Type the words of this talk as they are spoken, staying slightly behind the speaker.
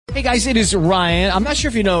Hey guys, it is Ryan. I'm not sure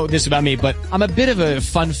if you know this about me, but I'm a bit of a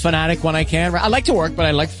fun fanatic when I can. I like to work, but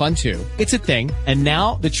I like fun too. It's a thing. And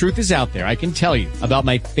now the truth is out there. I can tell you about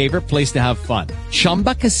my favorite place to have fun.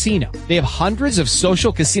 Chumba Casino. They have hundreds of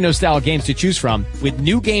social casino style games to choose from with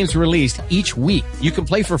new games released each week. You can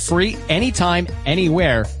play for free anytime,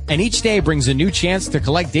 anywhere. And each day brings a new chance to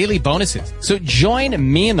collect daily bonuses. So join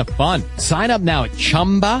me in the fun. Sign up now at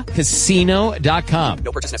ChumbaCasino.com.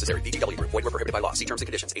 No purchase necessary. VGW Group. Void where prohibited by law. See terms and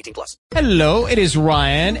conditions. 18+. Hello, it is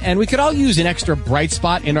Ryan, and we could all use an extra bright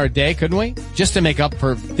spot in our day, couldn't we? Just to make up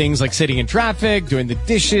for things like sitting in traffic, doing the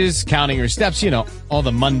dishes, counting your steps, you know, all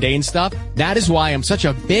the mundane stuff. That is why I'm such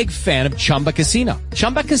a big fan of Chumba Casino.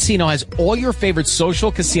 Chumba Casino has all your favorite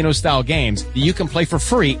social casino-style games that you can play for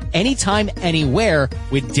free anytime, anywhere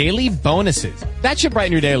with daily bonuses. That should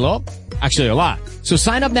brighten your day a little. Actually, a lot. So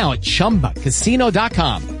sign up now at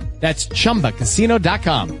ChumbaCasino.com. That's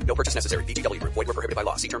ChumbaCasino.com. No purchase necessary. VGW Group. Void where prohibited by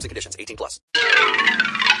law. See terms and conditions. 18+.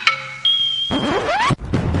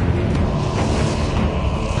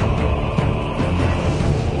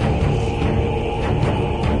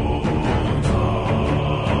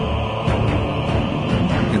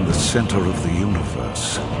 In the center of the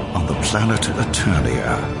universe, on the planet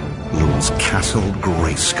Eternia, looms Castle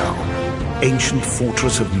Grayskull, ancient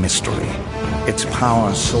fortress of mystery. Its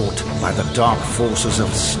power sought by the dark forces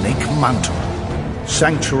of Snake Mountain,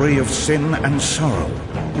 sanctuary of sin and sorrow,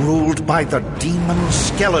 ruled by the demon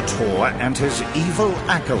Skeletor and his evil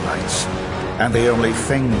acolytes. And the only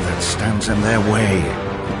thing that stands in their way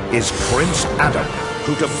is Prince Adam,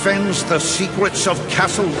 who defends the secrets of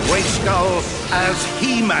Castle Grayskull as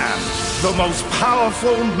He-Man, the most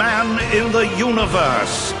powerful man in the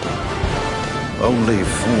universe. Only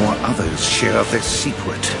 4 others share this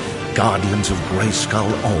secret. Guardians of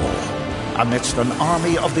Grayskull all, amidst an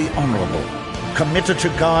army of the honorable, committed to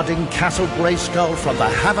guarding Castle Grayskull from the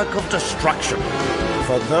havoc of destruction.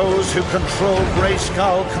 For those who control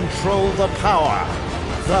Grayskull control the power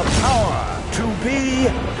to be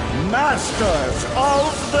masters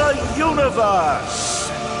of the universe.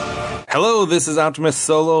 Hello, this is Optimus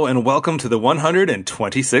Solo, and welcome to the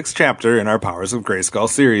 126th chapter in our Powers of Grayskull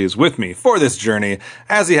series. With me for this journey,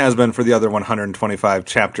 as he has been for the other 125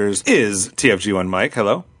 chapters, is TFG1 Mike.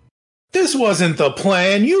 Hello. This wasn't the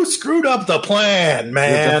plan. You screwed up the plan, man.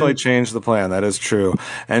 You definitely changed the plan. That is true.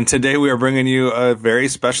 And today we are bringing you a very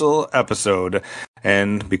special episode.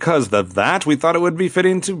 And because of that, we thought it would be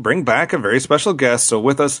fitting to bring back a very special guest. So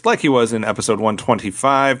with us, like he was in episode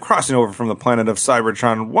 125, crossing over from the planet of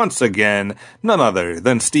Cybertron once again, none other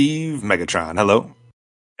than Steve Megatron. Hello.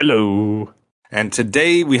 Hello. And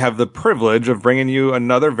today we have the privilege of bringing you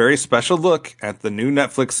another very special look at the new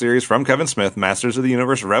Netflix series from Kevin Smith, Masters of the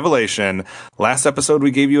Universe Revelation. Last episode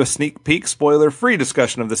we gave you a sneak peek, spoiler-free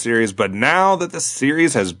discussion of the series, but now that the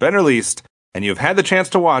series has been released and you've had the chance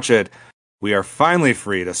to watch it, we are finally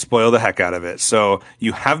free to spoil the heck out of it. So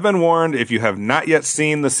you have been warned. If you have not yet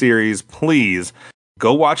seen the series, please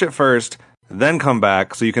go watch it first, then come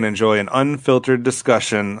back so you can enjoy an unfiltered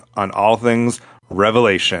discussion on all things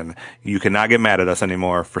Revelation. You cannot get mad at us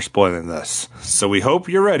anymore for spoiling this. So we hope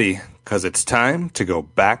you're ready, because it's time to go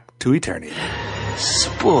back to eternity.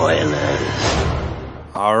 Spoilers.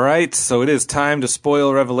 All right, so it is time to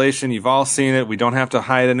spoil Revelation. You've all seen it. We don't have to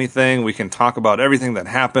hide anything. We can talk about everything that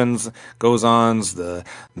happens, goes on, the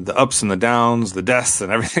ups and the downs, the deaths,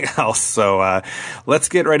 and everything else. So let's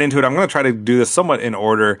get right into it. I'm going to try to do this somewhat in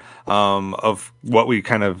order of what we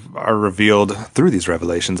kind of are revealed through these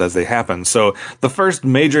revelations as they happen. So the first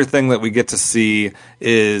major thing that we get to see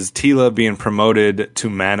is Teela being promoted to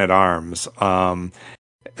Man-at-Arms.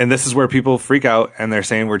 And this is where people freak out, and they're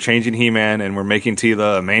saying we're changing He-Man, and we're making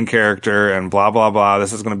Teela a main character, and blah, blah, blah.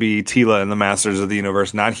 This is going to be Teela and the Masters of the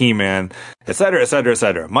Universe, not He-Man, et cetera, et cetera, et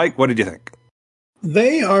cetera. Mike, what did you think?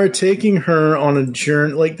 They are taking her on a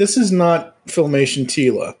journey. Like, this is not Filmation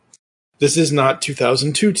Teela. This is not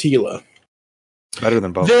 2002 Teela. Better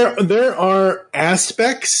than both. There are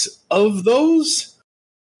aspects of those,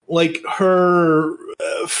 like her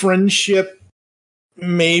friendship,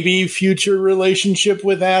 maybe future relationship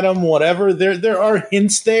with Adam, whatever. There are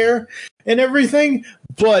hints there and everything,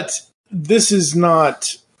 but this is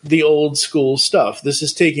not the old school stuff. This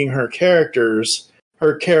is taking her character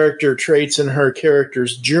traits, and her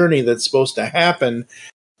character's journey that's supposed to happen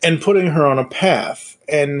and putting her on a path.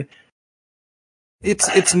 And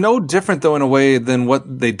It's no different, though, in a way than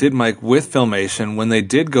what they did, Mike, with Filmation. When they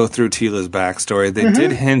did go through Teela's backstory, they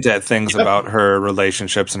did hint at things about her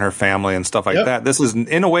relationships and her family and stuff like that. This is,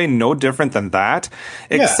 in a way, no different than that,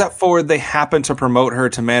 except for they happen to promote her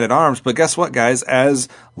to Man-at-Arms. But guess what, guys? As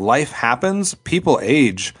life happens, people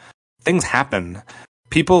age. Things happen.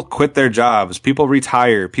 people quit their jobs, people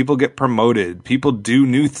retire, people get promoted, people do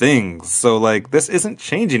new things. So like this isn't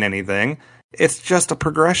changing anything. It's just a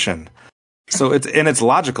progression. So it's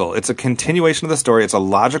logical. It's a continuation of the story. It's a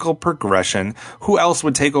logical progression. Who else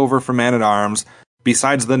would take over for Man-at-Arms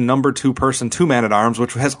besides the number 2 person to Man-at-Arms,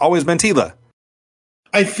 which has always been Teela?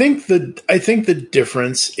 I think the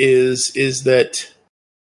difference is that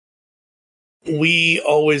we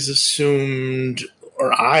always assumed,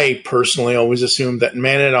 or I personally always assumed, that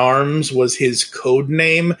Man-at-Arms was his code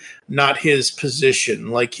name, not his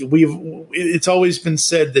position. Like it's always been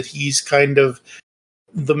said that he's kind of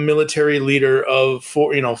the military leader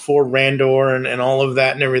for Randor and all of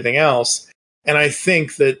that and everything else. And I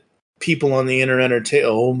think that people on the internet are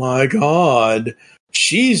oh my God,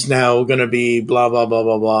 she's now going to be blah, blah, blah,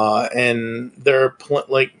 blah, blah. And there are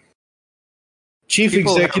chief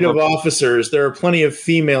executive officers. There are plenty of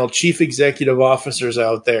female chief executive officers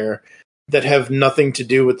out there that have nothing to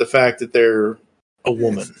do with the fact that they're a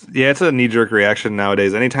woman. It's a knee-jerk reaction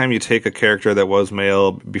nowadays. Anytime you take a character that was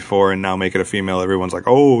male before and now make it a female, everyone's like,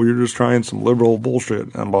 oh, you're just trying some liberal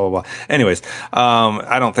bullshit and blah, blah, blah. Anyways,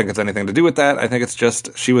 I don't think it's anything to do with that. I think it's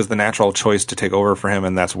just she was the natural choice to take over for him,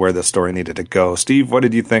 and that's where the story needed to go. Steve, what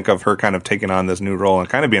did you think of her kind of taking on this new role and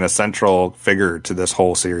kind of being a central figure to this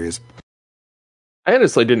whole series? I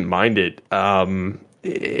honestly didn't mind it.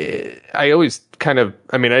 I always I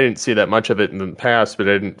didn't see that much of it in the past, but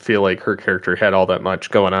I didn't feel like her character had all that much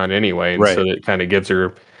going on anyway. And so it kind of gives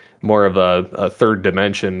her more of a third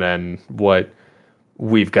dimension than what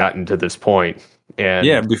we've gotten to this point.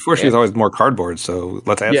 And before she was always more cardboard. So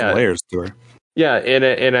let's add some layers to her. Yeah.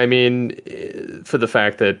 And I mean, for the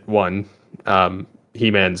fact that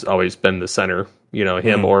He-Man's always been the center,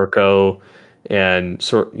 him, Orko, and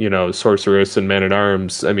Sorceress and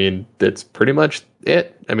Man-at-Arms. I mean, that's pretty much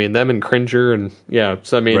it. I mean, them and Cringer, and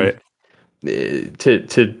so I mean,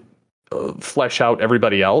 to flesh out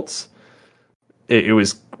everybody else, it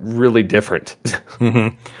was really different.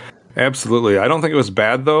 Mm-hmm. Absolutely. I don't think it was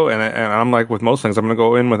bad though, and I'm like with most things, I'm going to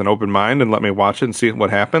go in with an open mind and let me watch it and see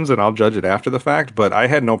what happens, and I'll judge it after the fact. But I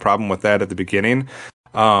had no problem with that at the beginning.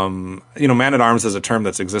 Man-at-Arms is a term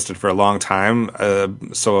that's existed for a long time,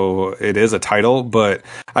 so it is a title, but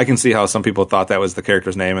I can see how some people thought that was the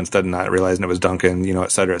character's name instead of not realizing it was Duncan,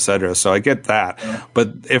 et cetera, et cetera. So I get that. But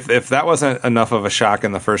if that wasn't enough of a shock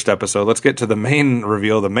in the first episode, let's get to the main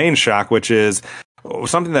reveal, the main shock, which is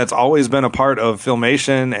something that's always been a part of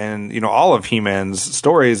Filmation and, all of He-Man's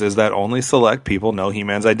stories, is that only select people know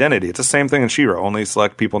He-Man's identity. It's the same thing in She-Ra. Only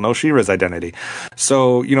select people know She-Ra's identity.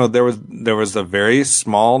 So, there was a very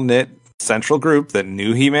small knit central group that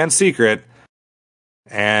knew He-Man's secret,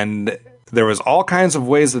 and there was all kinds of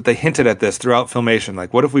ways that they hinted at this throughout Filmation.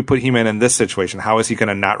 Like, what if we put He-Man in this situation? How is he going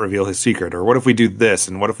to not reveal his secret? Or what if we do this?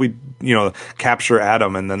 And what if we, capture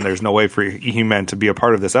Adam and then there's no way for He-Man to be a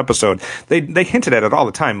part of this episode? They hinted at it all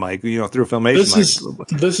the time, Mike, through Filmation.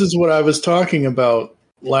 This is what I was talking about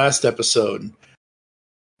last episode.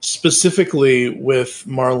 Specifically with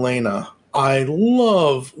Marlena. I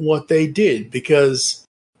love what they did because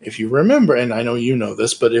if you remember, and I know you know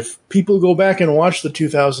this, but if people go back and watch the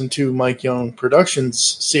 2002 Mike Young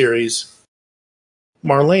Productions series,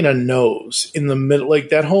 Marlena knows in the middle, like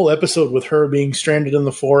that whole episode with her being stranded in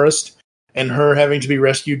the forest and her having to be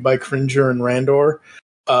rescued by Cringer and Randor,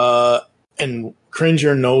 and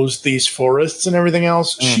Cringer knows these forests and everything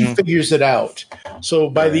else. She figures it out. So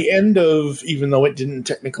by the end of, even though it didn't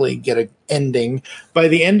technically get an ending, by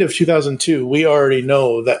the end of 2002, we already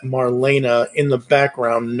know that Marlena in the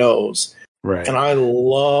background knows. Right. And I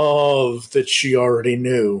love that she already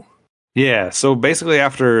knew. Yeah, so basically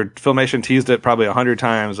after Filmation teased it probably 100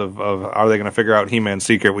 times of are they going to figure out He-Man's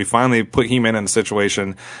secret, we finally put He-Man in a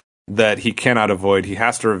situation that he cannot avoid. He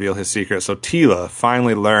has to reveal his secret. So Teela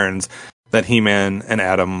finally learns that He-Man and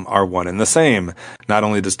Adam are one and the same. Not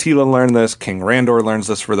only does Teela learn this, King Randor learns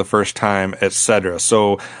this for the first time, etc.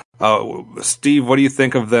 So, Steve, what do you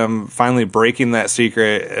think of them finally breaking that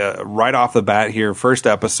secret right off the bat here, first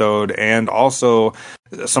episode, and also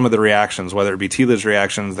some of the reactions, whether it be Teela's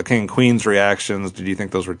reactions, the King and Queen's reactions? Did you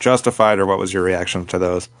think those were justified, or what was your reaction to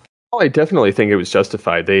those? Well, I definitely think it was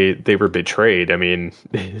justified. They were betrayed. I mean,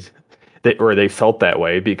 they felt that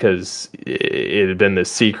way because it had been this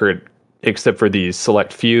secret, except for these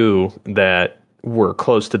select few that were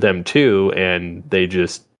close to them too, and they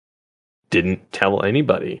just didn't tell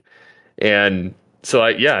anybody. And so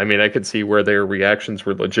I could see where their reactions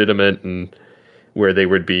were legitimate and where they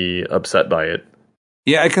would be upset by it.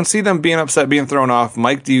 Yeah, I can see them being upset, being thrown off.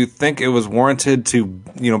 Mike, do you think it was warranted to,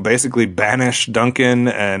 basically banish Duncan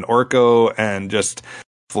and Orko and just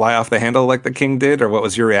fly off the handle like the King did, or what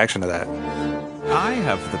was your reaction to that? I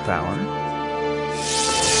have the power.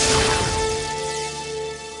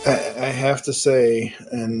 I have to say,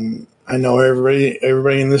 and I know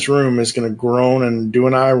everybody in this room is going to groan and do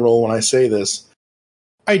an eye roll when I say this.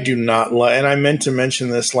 I do not like, and I meant to mention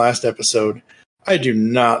this last episode, I do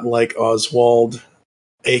not like Oswald,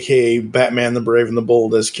 aka Batman the Brave and the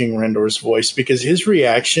Bold, as King Randor's voice, because his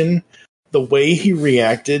reaction, the way he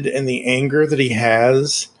reacted and the anger that he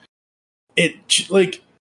has,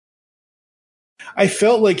 I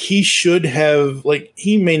felt like he should have,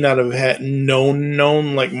 he may not have had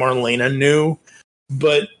known like Marlena knew,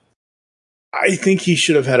 but I think he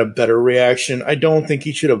should have had a better reaction. I don't think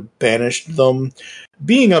he should have banished them.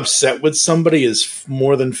 Being upset with somebody is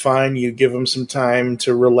more than fine. You give them some time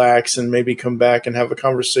to relax and maybe come back and have a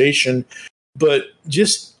conversation. But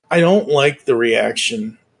I don't like the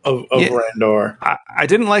reaction of Randor. I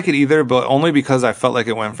didn't like it either, but only because I felt like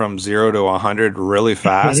it went from 0 to 100 really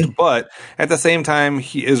fast. But at the same time,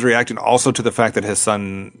 he is reacting also to the fact that his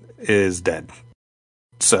son is dead.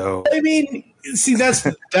 So I mean, see, that's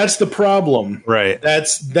the problem, right?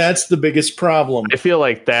 That's the biggest problem. I feel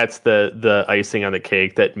like that's the icing on the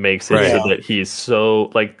cake that makes it so that he's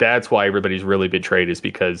so that's why everybody's really betrayed, is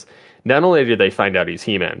because not only did they find out he's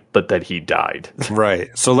He-Man, but that he died.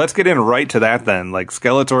 Right. So let's get in right to that then.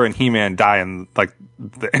 Skeletor and He-Man die in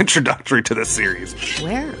the introductory to this series.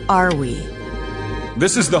 Where are we?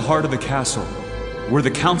 This is the heart of the castle, where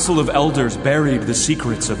the Council of Elders buried the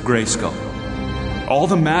secrets of Grayskull. All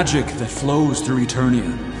the magic that flows through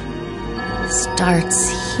Eternia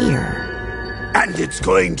starts here. And it's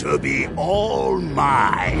going to be all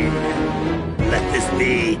mine. Let this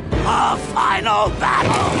be our final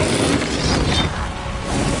battle.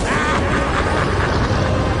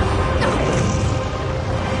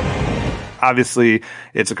 Obviously,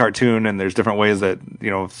 it's a cartoon, and there's different ways that,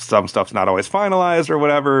 some stuff's not always finalized or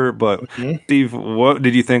whatever. But, Steve, what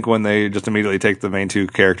did you think when they just immediately take the main two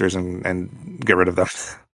characters and get rid of them?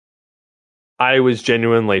 I was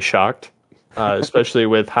genuinely shocked, especially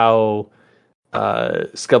with how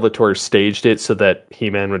Skeletor staged it so that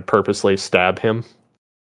He-Man would purposely stab him.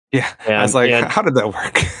 Yeah, I was like, how did that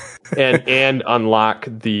work? and unlock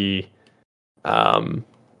the...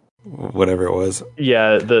 whatever it was.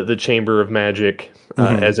 Yeah, the Chamber of Magic,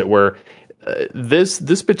 as it were.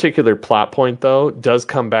 This particular plot point, though, does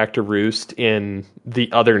come back to roost in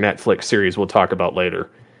the other Netflix series we'll talk about later.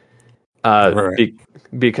 Right.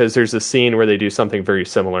 Because there's a scene where they do something very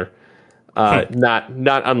similar. Not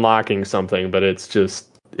unlocking something, but it's just...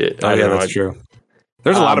 that's true.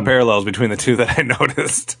 There's a lot of parallels between the two that I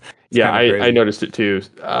noticed. I noticed it too.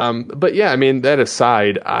 But yeah, I mean, that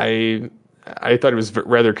aside, I thought it was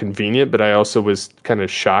rather convenient, but I also was kind of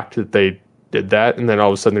shocked that they did that, and then all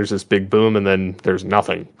of a sudden there's this big boom, and then there's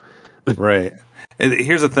nothing. Right.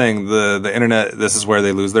 Here's the thing, the internet, this is where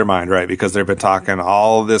they lose their mind, right? Because they've been talking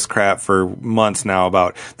all this crap for months now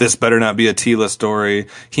about this better not be a Teela story,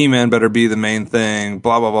 He-Man better be the main thing,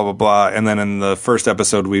 blah, blah, blah, blah, blah. And then in the first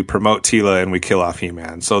episode, we promote Teela and we kill off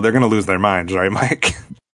He-Man. So they're going to lose their minds, right, Mike?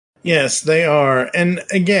 Yes, they are. And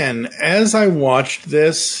again, as I watched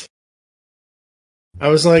this, I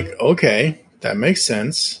was like, okay, that makes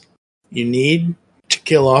sense. You need to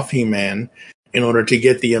kill off He-Man in order to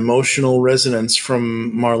get the emotional resonance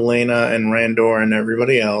from Marlena and Randor and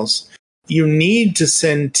everybody else. You need to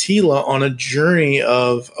send Teela on a journey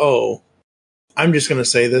of, I'm just going to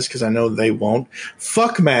say this because I know they won't.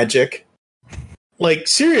 Fuck magic.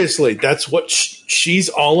 Seriously, that's what she's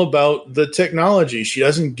all about, the technology. She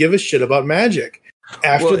doesn't give a shit about magic.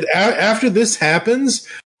 After this happens,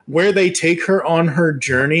 where they take her on her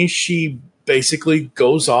journey, she basically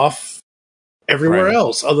goes off everywhere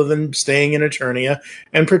else other than staying in Eternia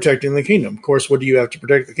and protecting the kingdom. Of course, what do you have to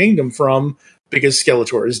protect the kingdom from? Because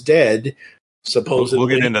Skeletor is dead, supposedly. We'll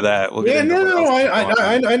get into that.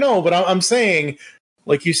 I know, but I'm saying,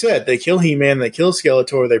 like you said, they kill He-Man, they kill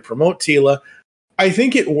Skeletor, they promote Teela. I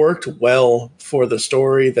think it worked well for the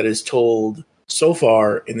story that is told so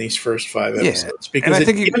far in these first 5 episodes, because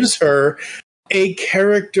it gives her a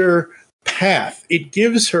character path. It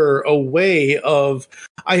gives her a way of,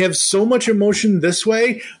 I have so much emotion this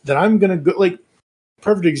way that I'm going to go,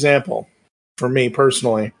 perfect example for me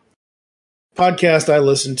personally. Podcast I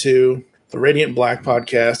listen to, the Radiant Black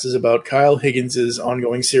podcast, is about Kyle Higgins'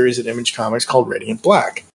 ongoing series at Image Comics called Radiant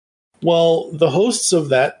Black. Well, the hosts of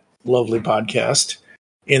that lovely podcast,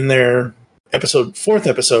 in their fourth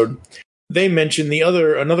episode, they mention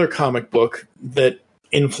another comic book that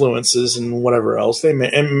influences and whatever else. They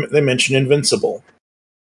mention Invincible.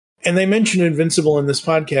 And they mention Invincible in this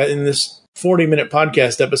podcast, in this 40-minute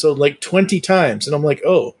podcast episode, 20 times. And I'm like,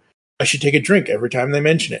 I should take a drink every time they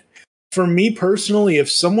mention it. for me personally,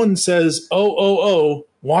 if someone says, oh,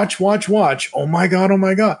 watch, oh my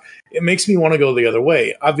God, it makes me want to go the other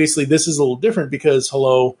way. Obviously, this is a little different because,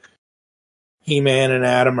 hello, He-Man and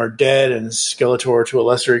Adam are dead, and Skeletor, to a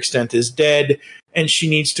lesser extent, is dead, and she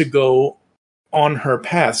needs to go on her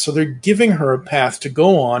path. So they're giving her a path to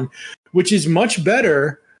go on, which is much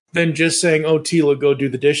better than just saying, oh, Teela, go do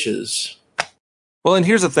the dishes. Well, and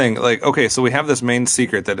here's the thing, like, okay, so we have this main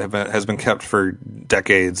secret that has been kept for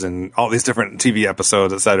decades and all these different TV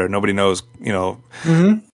episodes, et cetera. Nobody knows,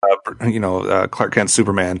 Clark Kent's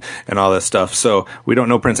Superman and all this stuff. So we don't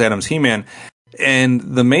know Prince Adam's He-Man. And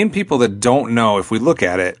the main people that don't know, if we look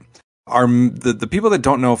at it, are the people that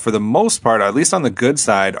don't know, for the most part, at least on the good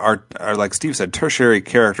side, are like Steve said, tertiary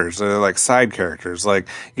characters. They're like side characters. Like,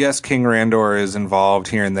 yes, King Randor is involved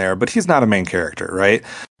here and there, but he's not a main character, right?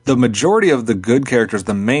 The majority of the good characters,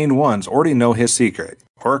 the main ones, already know his secret.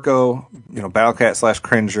 Orko, Battlecat /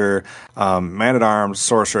 Cringer, Man-at-Arms,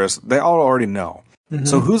 Sorceress, they all already know. Mm-hmm.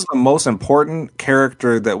 So who's the most important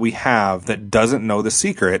character that we have that doesn't know the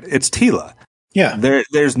secret? It's Teela. Yeah.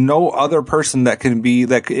 There's no other person that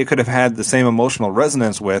it could have had the same emotional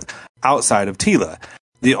resonance with outside of Teela.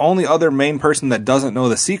 The only other main person that doesn't know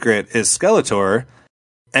the secret is Skeletor,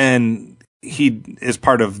 and he is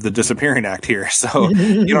part of the disappearing act here. So,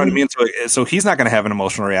 you know what I mean? So he's not going to have an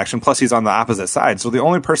emotional reaction. Plus, he's on the opposite side. So the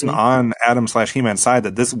only person on Adam / He-Man's side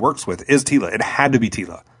that this works with is Teela. It had to be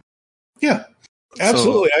Teela. Yeah,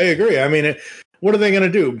 absolutely. I agree. I mean, what are they going to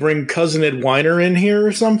do? Bring Cousin Ed Weiner in here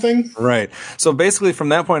or something? Right. So basically, from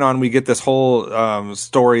that point on, we get this whole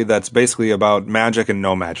story that's basically about magic and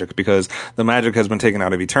no magic, because the magic has been taken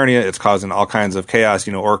out of Eternia. It's causing all kinds of chaos.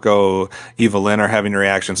 Orko, Evelyn are having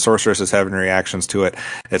reactions. Sorceress is having reactions to it,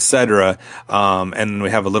 etc. And we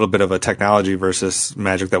have a little bit of a technology versus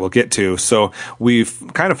magic that we'll get to. So we've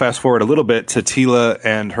kind of fast forward a little bit to Teela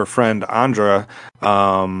and her friend Andra,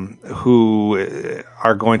 who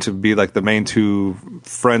are going to be like the main two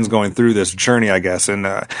friends going through this journey, I guess. And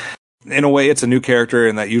in a way, it's a new character,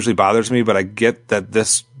 and that usually bothers me, but I get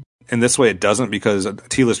that in this way it doesn't, because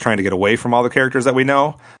Teela's trying to get away from all the characters that we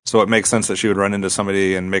know. So it makes sense that she would run into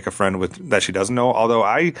somebody and make a friend with that she doesn't know. Although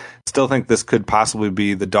I still think this could possibly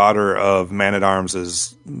be the daughter of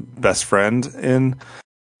Man-at-Arms' best friend in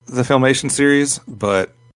the Filmation series,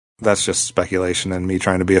 but that's just speculation and me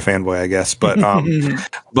trying to be a fanboy, I guess. But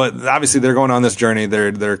but obviously they're going on this journey.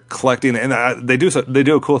 They're collecting, and they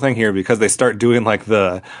do a cool thing here, because they start doing like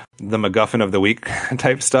the MacGuffin of the week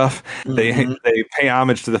type stuff. Mm-hmm. They pay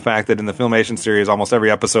homage to the fact that in the Filmation series, almost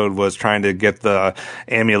every episode was trying to get the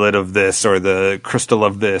amulet of this, or the crystal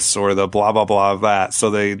of this, or the blah blah blah of that.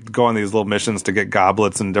 So they go on these little missions to get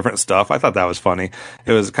goblets and different stuff. I thought that was funny.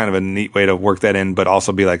 It was kind of a neat way to work that in, but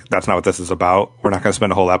also be like, that's not what this is about. We're not going to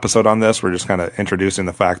spend a whole episode on this. We're just kind of introducing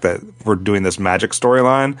the fact that we're doing this magic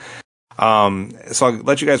storyline. So I'll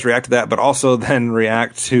let you guys react to that, but also then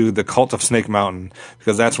react to the Cult of Snake Mountain,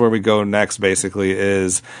 because that's where we go next, basically,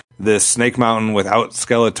 is this Snake Mountain without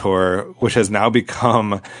Skeletor, which has now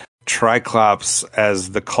become Triclops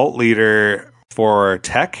as the cult leader for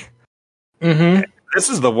tech. Mm-hmm. This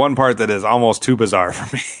is the one part that is almost too bizarre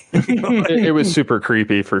for me. It was super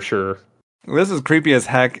creepy, for sure. This is creepy as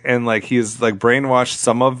heck, and like he's like brainwashed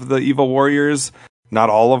some of the evil warriors, not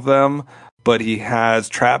all of them, but he has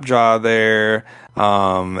Trapjaw there,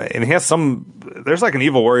 and he has there's like an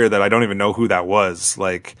evil warrior that I don't even know who that was.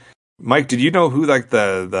 Like, Mike, did you know who like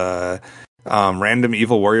the random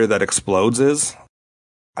evil warrior that explodes is?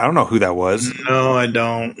 I don't know who that was. No, I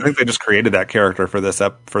don't. I think they just created that character for this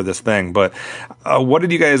thing. But what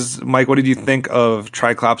did you guys, Mike? What did you think of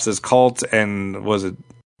Triclops' cult, and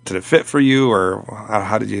did it fit for you, or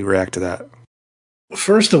how did you react to that?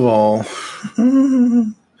 First of all,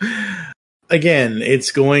 again, it's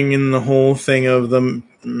going in the whole thing of the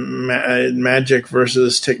magic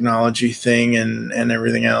versus technology thing and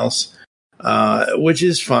everything else, which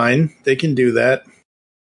is fine. They can do that.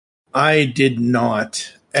 I did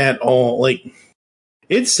not at all. Like,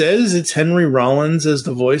 it says it's Henry Rollins as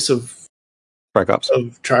the voice of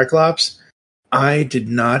Triclops. I did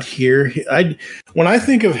not hear. When I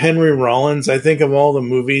think of Henry Rollins, I think of all the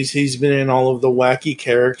movies he's been in, all of the wacky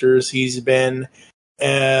characters he's been.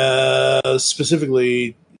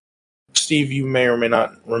 Specifically, Steve, you may or may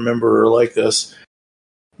not remember or like this.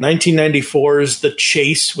 1994's The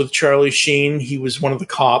Chase with Charlie Sheen. He was one of the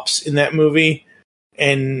cops in that movie,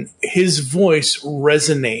 and his voice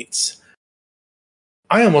resonates.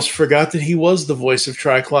 I almost forgot that he was the voice of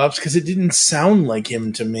Triclops because it didn't sound like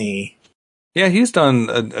him to me. Yeah, he's done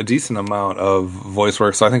a decent amount of voice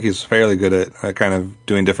work, so I think he's fairly good at kind of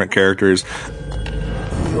doing different characters.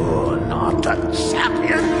 You're not a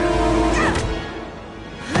champion.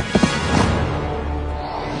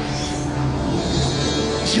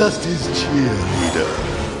 just his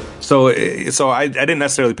cheerleader. So I didn't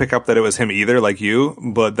necessarily pick up that it was him either, like you.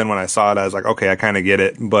 But then when I saw it, I was like, okay, I kind of get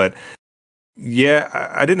it. But yeah,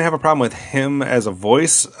 I didn't have a problem with him as a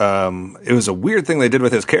voice. It was a weird thing they did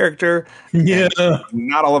with his character. Yeah.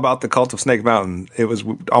 Not all about the Cult of Snake Mountain. It was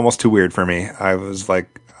almost too weird for me. I was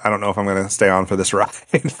like, I don't know if I'm going to stay on for this ride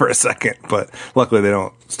for a second. But luckily, they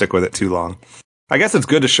don't stick with it too long. I guess it's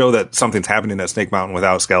good to show that something's happening at Snake Mountain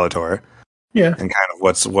without Skeletor. Yeah. And kind of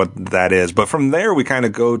what that is. But from there, we kind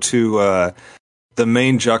of go to the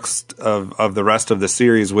main juxt of the rest of the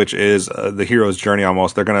series, which is the hero's journey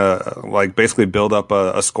almost. They're going to like basically build up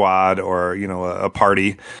a squad or, a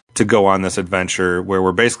party to go on this adventure where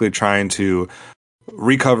we're basically trying to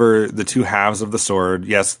recover the two halves of the sword.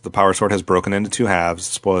 Yes, the power sword has broken into two halves.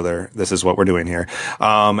 Spoiler, this is what we're doing here.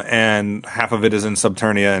 And half of it is in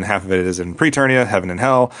Subternia and half of it is in Preternia, Heaven and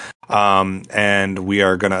Hell. And we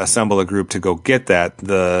are going to assemble a group to go get that.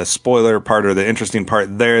 The spoiler part or the interesting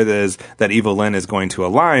part there is that Evil-Lyn is going to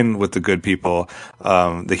align with the good people,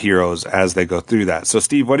 the heroes, as they go through that. So,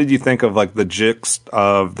 Steve, what did you think of like the gist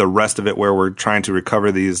of the rest of it where we're trying to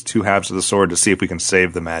recover these two halves of the sword to see if we can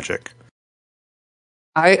save the magic?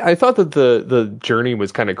 I thought that the journey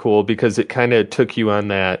was kind of cool because it kind of took you on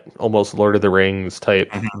that almost Lord of the Rings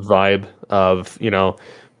type vibe of,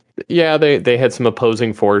 yeah, they had some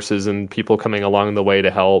opposing forces and people coming along the way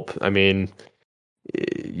to help. I mean,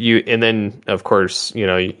 and then of course,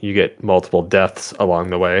 you get multiple deaths along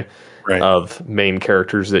the way of main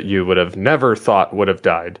characters that you would have never thought would have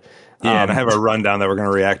died. Yeah, and I have a rundown that we're going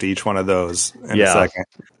to react to each one of those in a second.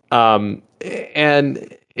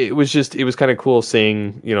 And it was kind of cool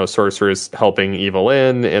seeing, Sorceress helping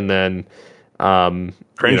Evil-Lyn and then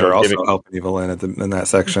Granger also helping Evil-Lyn in that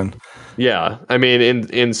section. Yeah, I mean,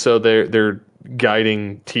 and so they're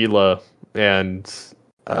guiding Teela and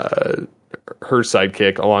her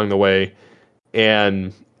sidekick along the way,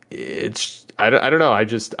 and it's I don't know. I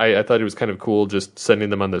thought it was kind of cool just sending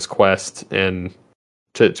them on this quest and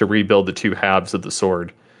to rebuild the two halves of the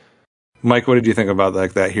sword. Mike, what did you think about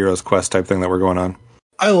like that hero's quest type thing that we're going on?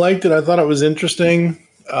 I liked it. I thought it was interesting.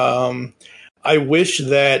 I wish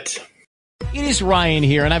that... It is Ryan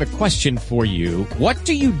here, and I have a question for you. What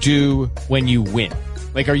do you do when you win?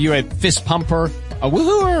 Like, are you a fist pumper, a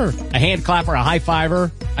woohooer, a hand clapper, a high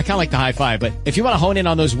fiver? I kind of like the high five, but if you want to hone in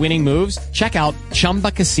on those winning moves, check out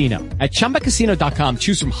Chumba Casino. At ChumbaCasino.com,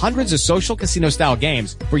 choose from hundreds of social casino-style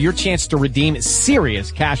games for your chance to redeem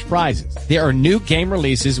serious cash prizes. There are new game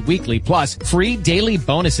releases weekly, plus free daily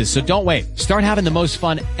bonuses, so don't wait. Start having the most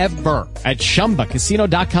fun ever at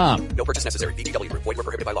ChumbaCasino.com. No purchase necessary. VGW Group. Void where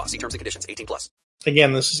prohibited by law. See terms and conditions. 18+.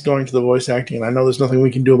 Again, this is going to the voice acting, and I know there's nothing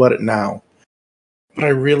we can do about it now. But I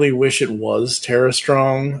really wish it was Tara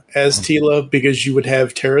Strong as Teela, because you would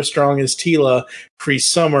have Tara Strong as Teela, Cree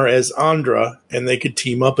Summer as Andra, and they could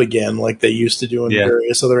team up again like they used to do in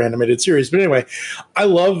various other animated series. But anyway, I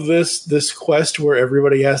love this quest where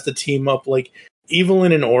everybody has to team up, like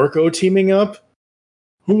Evil-Lyn and Orko teaming up.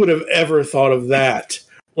 Who would have ever thought of that?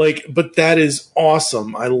 But that is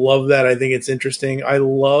awesome. I love that. I think it's interesting. I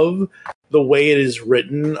love the way it is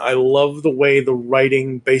written. I love the way the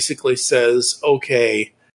writing basically says,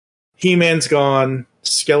 okay, He-Man's gone,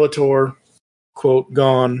 Skeletor, quote,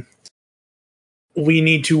 gone. We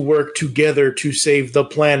need to work together to save the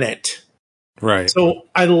planet. Right. So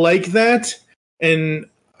I like that. And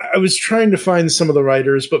I was trying to find some of the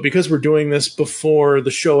writers, but because we're doing this before the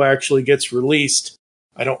show actually gets released,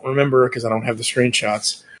 I don't remember because I don't have the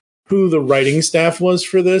screenshots who the writing staff was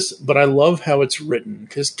for this, but I love how it's written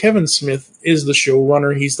because Kevin Smith is the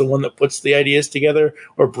showrunner. He's the one that puts the ideas together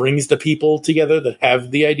or brings the people together that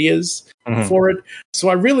have the ideas for it. So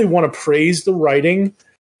I really want to praise the writing.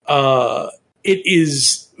 It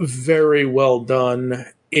is very well done.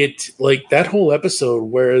 It like that whole episode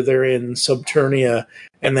where they're in Subternia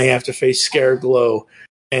and they have to face Scareglow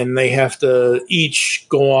and they have to each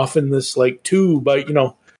go off in this like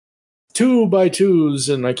 2x2s,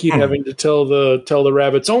 and I keep having to tell the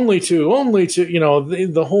rabbits only two,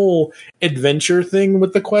 the whole adventure thing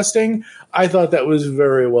with the questing. I thought that was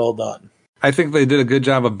very well done. I think they did a good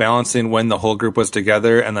job of balancing when the whole group was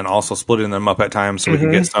together and then also splitting them up at times so we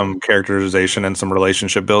can get some characterization and some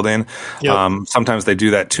relationship building. Yep. Sometimes they do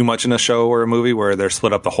that too much in a show or a movie where they're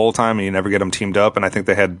split up the whole time and you never get them teamed up. And I think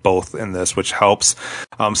they had both in this, which helps.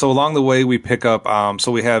 So along the way, we pick up,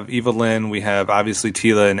 so we have Evil-Lyn, we have obviously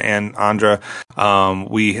Teela and Andra.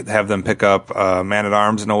 We have them pick up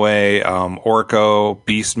Man-at-Arms in a way, Orko,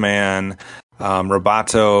 Beastman,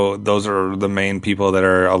 Roboto. Those are the main people that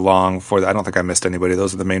are along for. I don't think I missed anybody.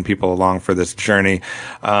 Those are the main people along for this journey.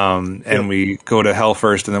 And we go to hell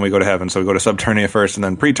first, and then we go to heaven. So we go to Subternia first, and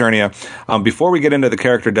then Preternia. Before we get into the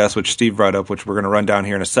character deaths, which Steve brought up, which we're going to run down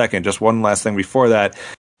here in a second, just one last thing before that.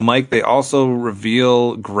 Mike, they also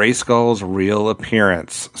reveal Grayskull's real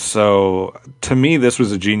appearance. So to me, this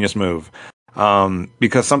was a genius move.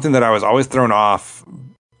 Because something that I was always thrown off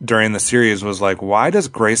during the series was like, why does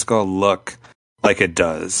Grayskull look like it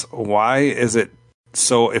does? Why is it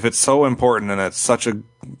so, if it's so important and it's such a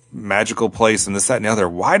magical place and this, that, and the other,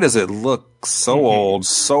 why does it look so old,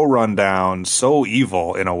 so run down, so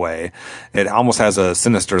evil in a way? It almost has a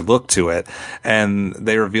sinister look to it. And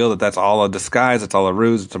they reveal that that's all a disguise, it's all a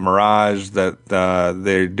ruse, it's a mirage that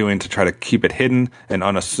they're doing to try to keep it hidden and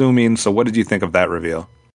unassuming. So what did you think of that reveal?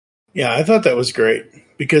 Yeah, I thought that was great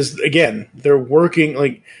because, again, they're working,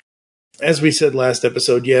 like, as we said last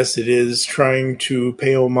episode, yes, it is trying to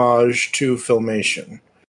pay homage to Filmation.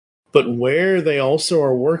 But where they also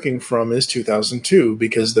are working from is 2002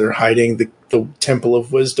 because they're hiding the Temple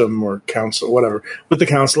of Wisdom or Council, whatever, with the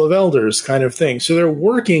Council of Elders kind of thing. So they're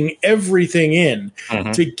working everything in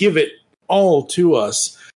to give it all to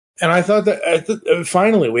us. And I thought that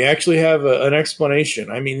finally we actually have an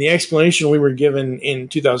explanation. I mean, the explanation we were given in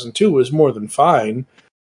 2002 was more than fine.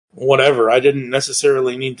 Whatever. I didn't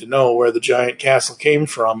necessarily need to know where the giant castle came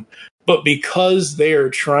from. But because they are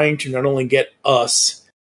trying to not only get us,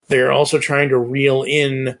 they're also trying to reel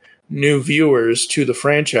in new viewers to the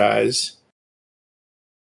franchise.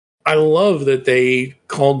 I love that they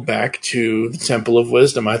called back to the Temple of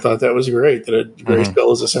Wisdom. I thought that was great, that a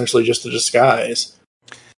Grayskull is essentially just a disguise.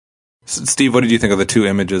 Steve, what did you think of the two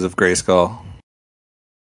images of Grayskull?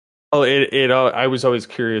 Oh, I was always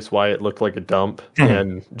curious why it looked like a dump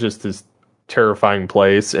and just this terrifying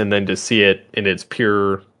place, and then to see it in its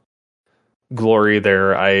pure glory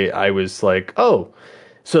there, I was like, oh,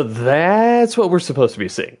 so that's what we're supposed to be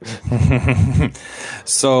seeing.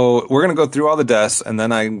 So we're going to go through all the deaths, and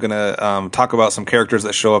then I'm going to talk about some characters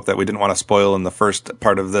that show up that we didn't want to spoil in the first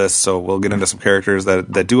part of this. So we'll get into some characters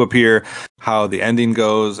that do appear, how the ending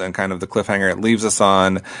goes, and kind of the cliffhanger it leaves us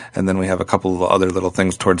on. And then we have a couple of other little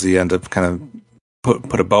things towards the end to kind of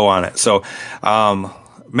put a bow on it. So,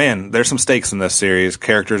 man, there's some stakes in this series.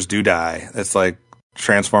 Characters do die. It's like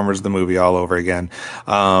Transformers the movie all over again.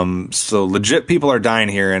 So legit people are dying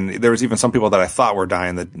here, and there was even some people that I thought were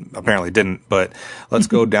dying that apparently didn't. But let's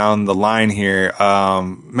go down the line here.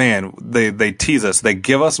 Man, they tease us. They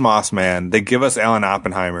give us Mossman. They give us Alan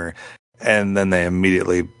Oppenheimer, and then they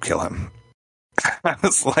immediately kill him. I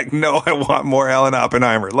was like, no, I want more Alan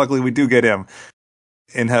Oppenheimer. Luckily, we do get him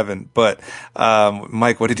in heaven. But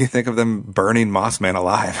Mike, what did you think of them burning Mossman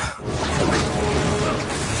alive?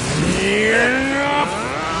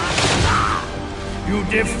 You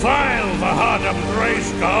defile the heart of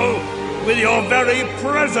Grayskull with your very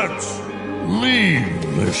presence.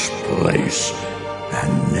 Leave this place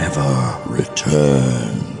and never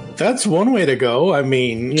return. That's one way to go. I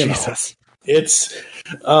mean, you know, it's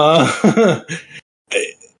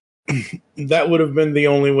that would have been the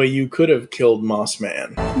only way you could have killed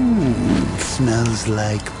Mossman. Smells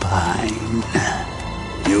like pine.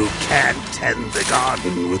 You can't tend the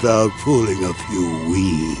garden without pulling a few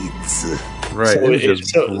weeds. Right, So it was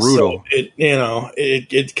just brutal. So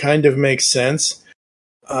it kind of makes sense.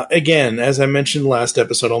 Again, as I mentioned last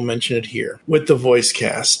episode, I'll mention it here. With the voice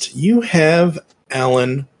cast, you have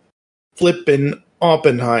Alan flippin'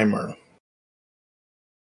 Oppenheimer.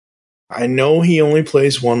 I know he only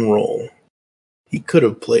plays one role. He could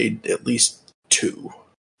have played at least two.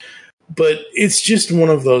 But it's just one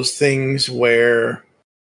of those things where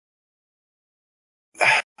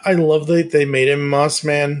I love that they made him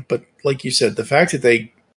Mossman, but like you said, the fact that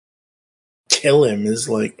they kill him is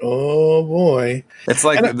like, oh boy. It's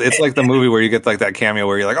like the movie where you get like that cameo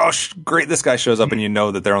where you're like, oh, great, this guy shows up, and you know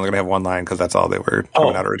that they're only going to have one line because that's all they were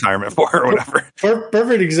coming out of retirement for or whatever.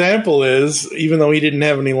 Perfect example is, even though he didn't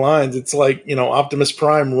have any lines, it's like, you know, Optimus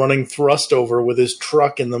Prime running thrust over with his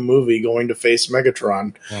truck in the movie going to face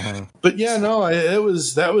Megatron. But yeah, no, that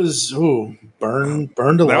was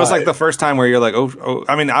burned alive. That was like the first time where you're like, oh,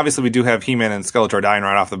 I mean, obviously we do have He-Man and Skeletor dying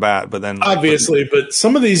right off the bat, but then obviously, but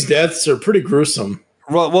some of these deaths are pretty gruesome.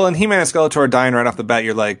 Well, and He-Man and Skeletor dying right off the bat,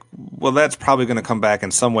 you're like, well, that's probably going to come back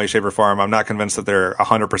in some way, shape, or form. I'm not convinced that they're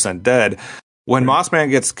 100% dead. When Mossman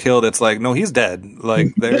gets killed, it's like, no, he's dead.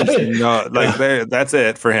 Like, there's no, like, that's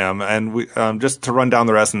it for him. And we, just to run down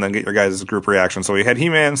the rest and then get your guys' group reaction. So we had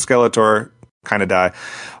He-Man, Skeletor kind of die,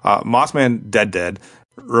 Mossman dead,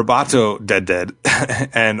 Roboto dead,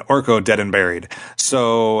 and Orko dead and buried.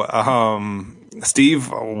 So,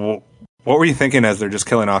 Steve, What were you thinking as they're just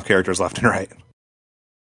killing off characters left and right?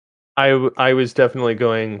 I was definitely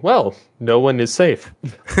going, well, no one is safe.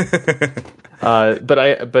 But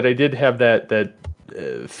I did have that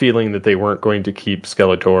feeling that they weren't going to keep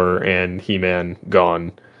Skeletor and He-Man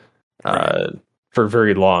gone for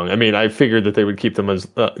very long. I mean, I figured that they would keep them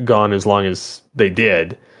gone as long as they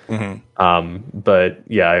did. Mm-hmm. But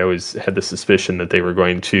yeah, I always had the suspicion that they were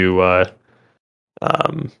going to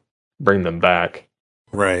bring them back.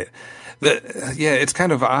 Right. Yeah, it's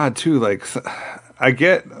kind of odd too. Like, I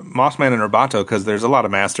get Mossman and Roboto because there's a lot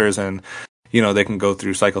of masters, and they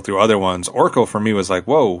can cycle through other ones. Orko for me was like,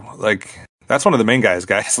 whoa, like that's one of the main guys.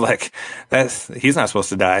 Like he's not supposed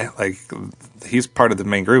to die. Like he's part of the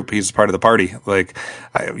main group. He's part of the party. Like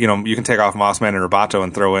you can take off Mossman and Roboto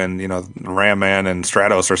and throw in Ram Man and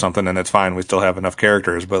Stratos or something, and it's fine. We still have enough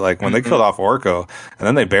characters. But like when they killed off Orko and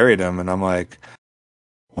then they buried him, and I'm like,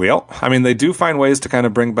 well, I mean, they do find ways to kind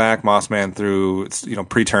of bring back Mossman through,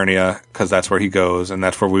 Preternia, because that's where he goes, and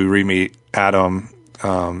that's where we re-meet Adam,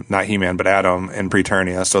 not He-Man, but Adam in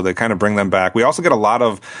Preternia, so they kind of bring them back. We also get a lot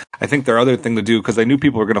of, I think their other thing to do, because they knew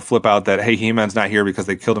people were going to flip out that, hey, He-Man's not here because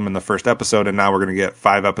they killed him in the first episode, and now we're going to get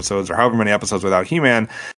 5 episodes, or however many episodes without He-Man.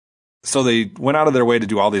 So they went out of their way to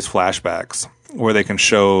do all these flashbacks where they can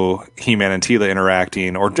show He-Man and Teela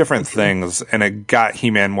interacting or different things, and it got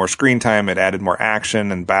He-Man more screen time. It added more action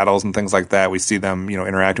and battles and things like that. We see them,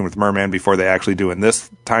 interacting with Merman before they actually do in this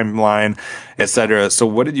timeline, etc. So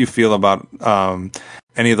what did you feel about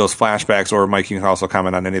any of those flashbacks? Or Mike, you can also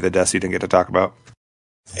comment on any of the deaths you didn't get to talk about.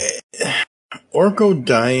 Orko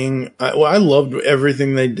dying. I loved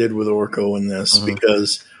everything they did with Orko in this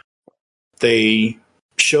because they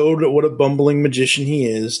showed what a bumbling magician he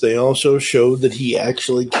is. They also showed that he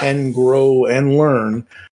actually can grow and learn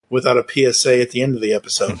without a PSA at the end of the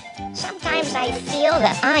episode. Sometimes I feel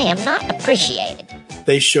that I am not appreciated.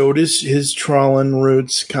 They showed his Trollan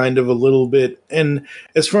roots kind of a little bit. And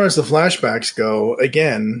as far as the flashbacks go,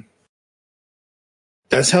 again,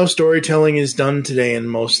 that's how storytelling is done today in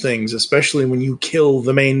most things, especially when you kill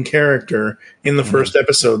the main character in the first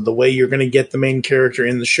episode. The way you're going to get the main character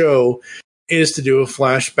in the show is to do a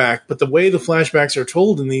flashback. But the way the flashbacks are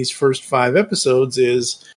told in these first 5 episodes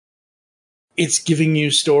is it's giving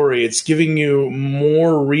you story. It's giving you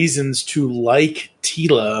more reasons to like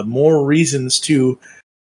Teela, more reasons to,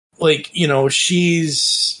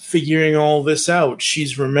 she's figuring all this out.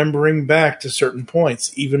 She's remembering back to certain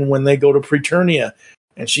points, even when they go to Preternia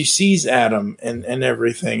and she sees Adam and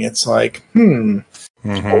everything. It's like,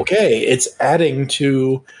 okay, it's adding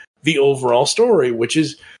to the overall story, which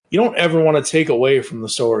is, you don't ever want to take away from the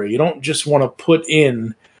story. You don't just want to put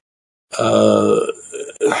in a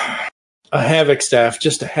Havoc staff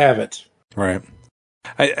just to have it. Right.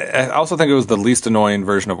 I also think it was the least annoying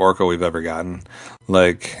version of Orko we've ever gotten.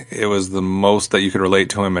 Like, it was the most that you could relate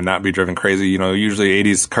to him and not be driven crazy. Usually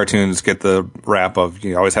 80s cartoons get the rap of,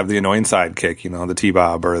 you always have the annoying sidekick, the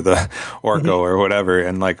T-Bob or the Orko or whatever.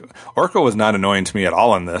 And, Orko was not annoying to me at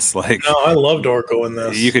all in this. No, I loved Orko in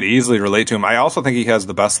this. You could easily relate to him. I also think he has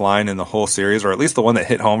the best line in the whole series, or at least the one that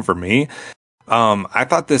hit home for me. I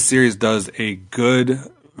thought this series does a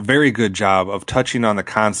very good job of touching on the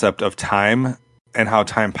concept of time and how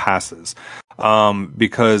time passes,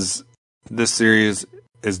 because this series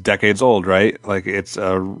is decades old, right? Like, it's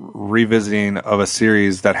a revisiting of a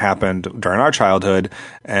series that happened during our childhood,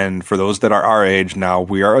 and for those that are our age now,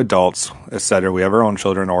 we are adults, etc. We have our own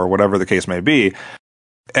children, or whatever the case may be.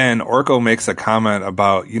 And Orko makes a comment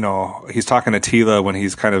about, he's talking to Teela when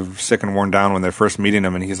he's kind of sick and worn down when they're first meeting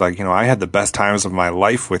him, and he's like, I had the best times of my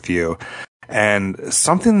life with you. And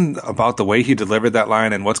something about the way he delivered that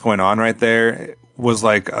line and what's going on right there was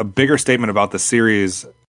like a bigger statement about the series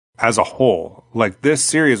as a whole. Like, this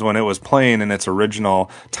series, when it was playing in its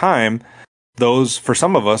original time, those, for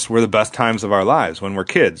some of us, were the best times of our lives when we're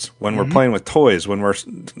kids, when we're playing with toys, when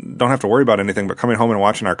don't have to worry about anything but coming home and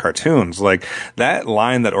watching our cartoons. Like, that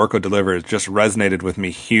line that Orko delivered just resonated with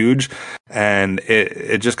me huge. And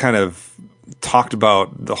it just kind of talked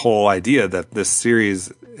about the whole idea that this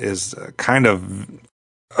series is kind of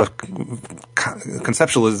a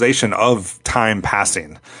conceptualization of time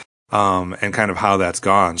passing, and kind of how that's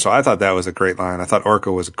gone. So I thought that was a great line. I thought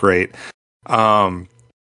Orko was great.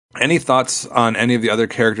 Any thoughts on any of the other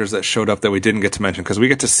characters that showed up that we didn't get to mention? Because we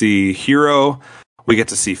get to see Hero, we get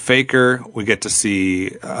to see Faker, we get to see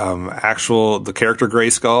the character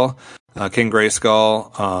Grayskull, King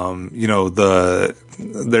Grayskull.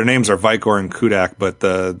 Their names are Vicor and Kudak, but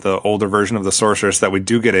the older version of the sorceress that we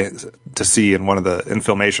do get to see in one of the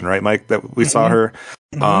Filmation, right, Mike? That we saw her,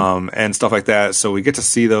 and stuff like that. So we get to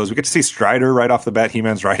see those. We get to see Strider right off the bat.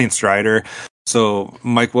 He-Man's riding Strider. So,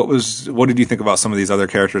 Mike, what did you think about some of these other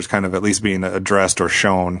characters kind of at least being addressed or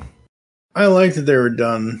shown? I like that they were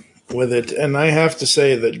done with it, and I have to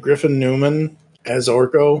say that Griffin Newman as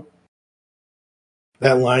Orko,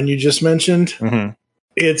 that line you just mentioned,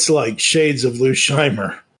 it's like shades of Lou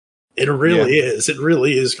Scheimer. It really is. It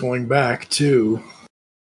really is going back to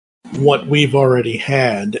what we've already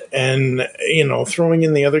had, and throwing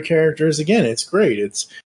in the other characters again. It's great.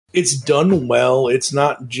 It's done well. It's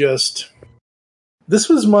not just. This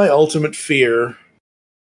was my ultimate fear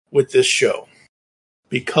with this show,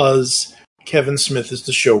 because Kevin Smith is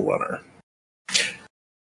the showrunner.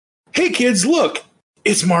 Hey kids, look!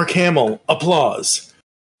 It's Mark Hamill. Applause.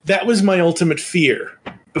 That was my ultimate fear.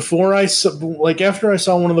 After I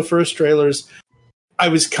saw one of the first trailers, I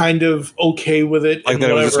was kind of okay with it. Like that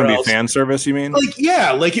it was just going to be fan service, you mean?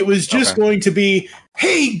 Like it was just going to be,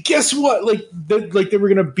 hey, guess what? Like they were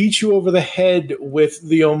going to beat you over the head with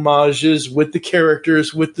the homages, with the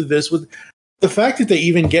characters, with with the fact that they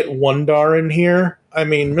even get Wondar in here. I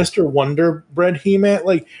mean, Mr. Wonder Bread He-Man,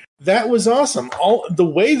 like that was awesome. All the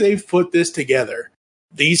way they've put this together.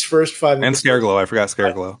 These first 5 and Scareglow, I forgot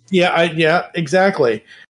Scareglow. Yeah, exactly.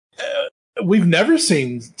 We've never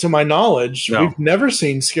seen, to my knowledge, we've never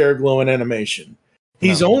seen Scareglow in animation.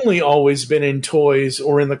 He's only always been in toys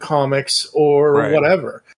or in the comics or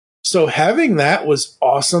whatever. So having that was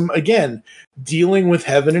awesome. Again, dealing with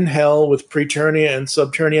heaven and hell, with Preternia and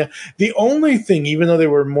Subternia. The only thing, even though they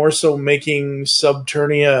were more so making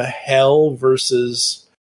Subternia hell versus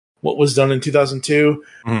what was done in 2002,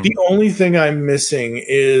 the only thing I'm missing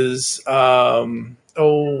is what are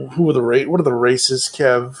the races,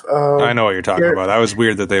 Kev? I know what you're talking about. That was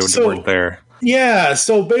weird that they weren't there. Yeah,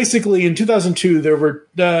 so basically in 2002 there were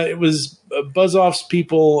it was Buzz-Off's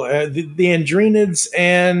people, the Andrenids,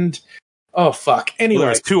 and anyway, there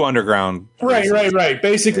was 2 underground races. Right.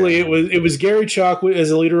 Basically it was Gary Chalk as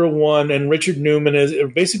the leader of one, and Richard Newman as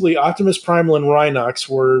basically Optimus Primal and Rhinox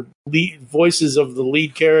were lead voices of the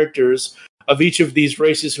lead characters of each of these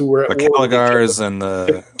races who were the Caligars and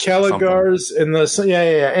the Caligars and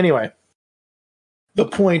the Anyway, the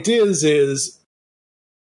point is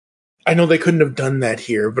I know they couldn't have done that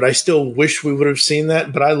here, but I still wish we would have seen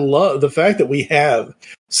that. But I love the fact that we have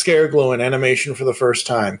Scareglow in animation for the first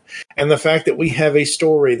time, and the fact that we have a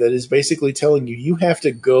story that is basically telling you have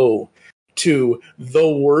to go to the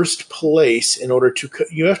worst place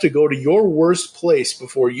you have to go to your worst place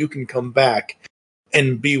before you can come back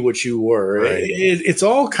and be what you were. Right. It's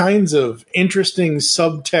all kinds of interesting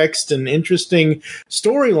subtext and interesting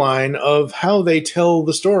storyline of how they tell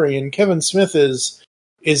the story, and Kevin Smith is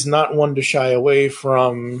not one to shy away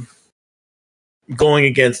from going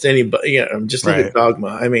against anybody. Just look at Dogma.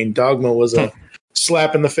 I mean, Dogma was a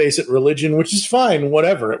slap in the face at religion, which is fine,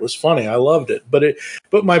 whatever. It was funny. I loved it. But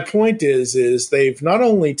my point is they've not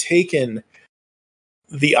only taken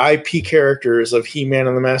the IP characters of He-Man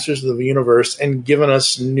and the Masters of the Universe and given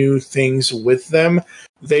us new things with them,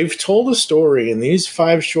 they've told a story in these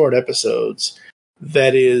 5 short episodes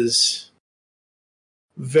that is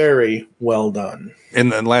very well done.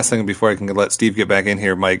 And then last thing before I can let Steve get back in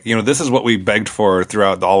here, Mike, this is what we begged for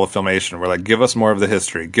throughout all of Filmation. We're like, give us more of the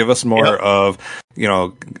history. Give us more of,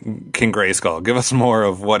 King Grayskull. Give us more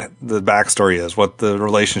of what the backstory is, what the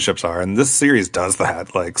relationships are. And this series does that.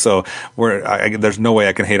 There's no way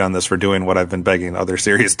I can hate on this for doing what I've been begging other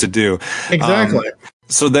series to do. Exactly.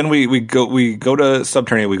 So then we go to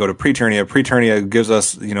Subternia, we go to Preternia. Preternia gives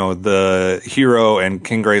us, the hero and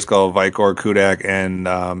King Grayskull, Vicor, Kudak, and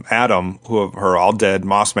Adam, who are all dead,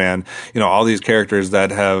 Mossman, all these characters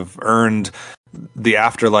that have earned the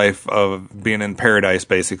afterlife of being in paradise,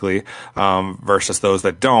 basically, versus those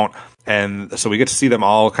that don't. And so we get to see them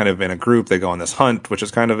all kind of in a group. They go on this hunt, which is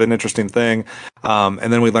kind of an interesting thing. And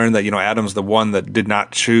then we learn that, Adam's the one that did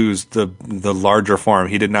not choose the larger form.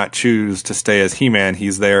 He did not choose to stay as He-Man.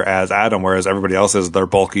 He's there as Adam, whereas everybody else is their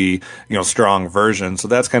bulky, strong version. So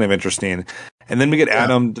that's kind of interesting. And then we get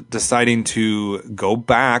Adam deciding to go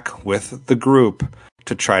back with the group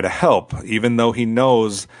to try to help, even though he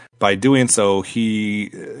knows by doing so,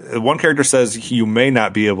 one character says you may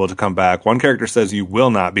not be able to come back. One character says you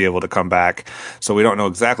will not be able to come back. So we don't know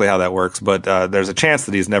exactly how that works, but there's a chance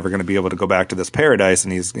that he's never going to be able to go back to this paradise,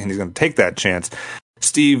 and he's going to take that chance.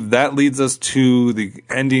 Steve, that leads us to the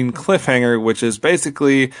ending cliffhanger, which is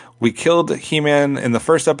basically we killed He-Man in the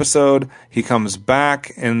first episode. He comes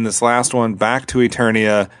back in this last one, back to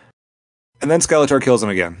Eternia, and then Skeletor kills him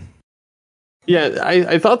again. Yeah,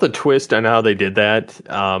 I thought the twist on how they did that,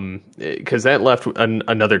 because that left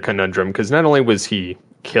another conundrum, because not only was he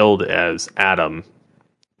killed as Adam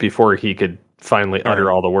before he could finally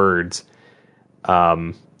utter all the words,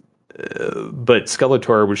 but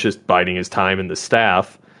Skeletor was just biding his time in the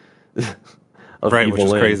staff of right, Evil which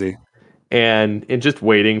is Lyn. crazy. And just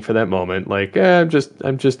waiting for that moment, like I'm just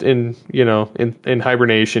in in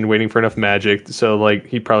hibernation, waiting for enough magic. So like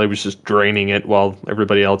he probably was just draining it while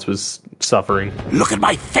everybody else was suffering. Look at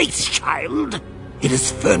my face, child. It has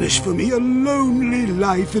furnished for me a lonely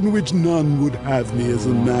life in which none would have me as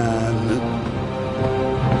a man.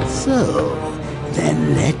 So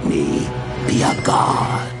then let me be a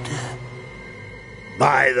god.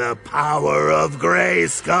 By the power of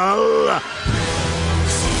Grayskull.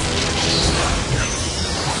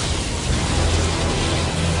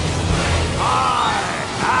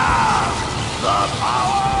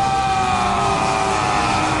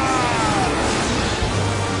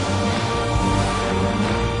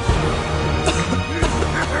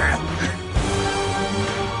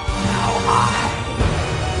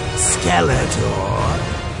 Skeletor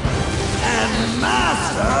and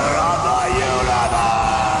Master of the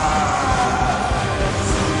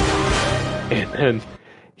Universe! And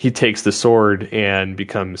he takes the sword and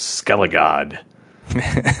becomes Skelegod.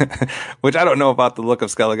 Which I don't know about the look of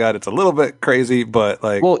Skelegod. It's a little bit crazy, but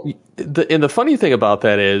like... Well, the funny thing about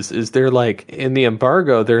that is they're like, in the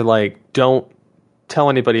embargo, they're like, don't tell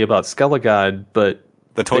anybody about Skelegod, but...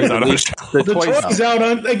 The toy's out on the show. The toy's out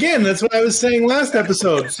on, again, that's what I was saying last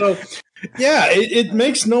episode. So, yeah, it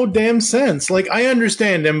makes no damn sense. Like, I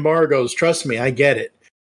understand embargoes, trust me, I get it.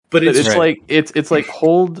 But it's right. Like, it's like,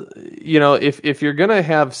 hold, if you're going to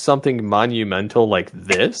have something monumental like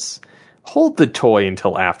this, hold the toy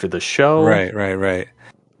until after the show. Right.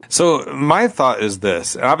 So my thought is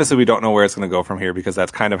this, and obviously we don't know where it's going to go from here because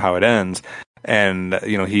that's kind of how it ends. And,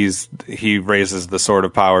 he raises the sword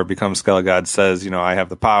of power, becomes Skelegod, says, I have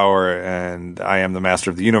the power and I am the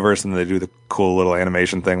master of the universe. And they do the cool little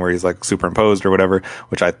animation thing where he's like superimposed or whatever,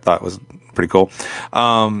 which I thought was pretty cool.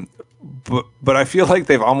 But I feel like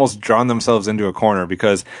they've almost drawn themselves into a corner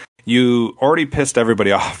because you already pissed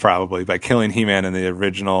everybody off probably by killing He-Man in the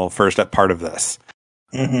original first part of this.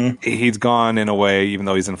 Mm-hmm. He's gone in a way, even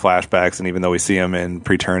though he's in flashbacks and even though we see him in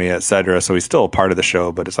Preternia, etc. So he's still a part of the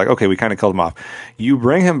show, but it's like, okay, we kind of killed him off. You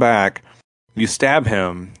bring him back, you stab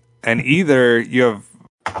him, and either you have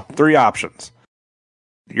three options.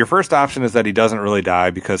 Your first option is that he doesn't really die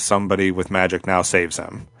because somebody with magic now saves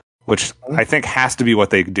him, which I think has to be what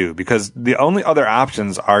they do, because the only other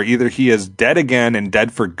options are either he is dead again and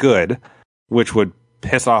dead for good, which would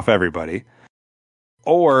piss off everybody,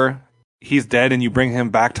 or he's dead and you bring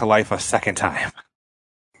him back to life a second time,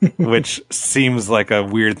 which seems like a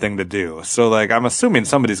weird thing to do. So, like, I'm assuming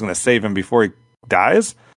somebody's going to save him before he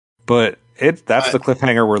dies, but that's the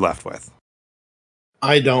cliffhanger we're left with.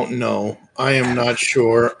 I don't know. I am not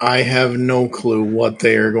sure. I have no clue what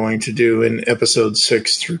they are going to do in episodes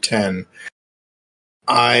 6 through 10.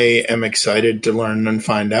 I am excited to learn and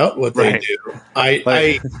find out what they do.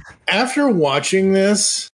 I after watching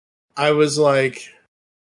this, I was like,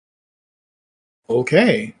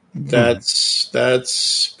 okay, that's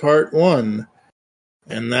part one.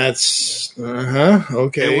 And that's,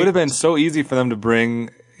 okay. It would have been so easy for them to bring,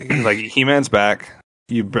 like, He-Man's back,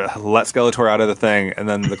 you let Skeletor out of the thing, and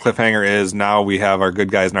then the cliffhanger is now we have our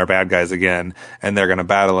good guys and our bad guys again, and they're going to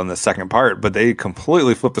battle in the second part. But they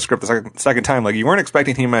completely flipped the script the second time. Like, you weren't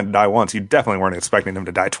expecting He-Man to die once. You definitely weren't expecting him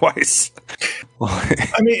to die twice.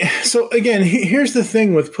 I mean, so again, here's the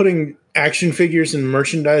thing with putting action figures and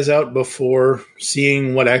merchandise out before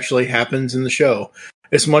seeing what actually happens in the show.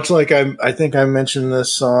 It's much like I think I mentioned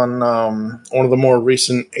this on one of the more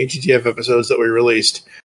recent ATTF episodes that we released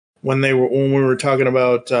when we were talking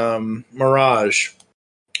about Mirage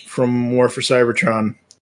from War for Cybertron,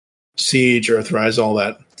 Siege, Earthrise, all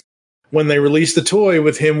that. When they released the toy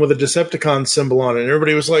with him with a Decepticon symbol on it, and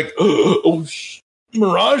everybody was like,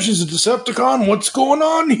 Mirage is a Decepticon? What's going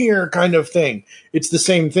on here? Kind of thing. It's the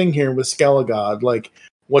same thing here with Skelegod. Like,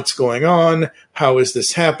 what's going on? How is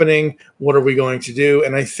this happening? What are we going to do?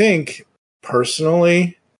 And I think,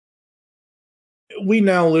 personally, we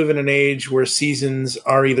now live in an age where seasons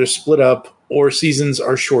are either split up or seasons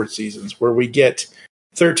are short seasons, where we get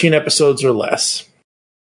 13 episodes or less.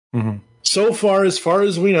 Mm-hmm. So far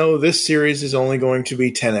as we know, this series is only going to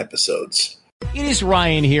be 10 episodes. It is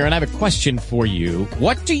Ryan here, and I have a question for you.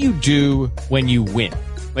 What do you do when you win?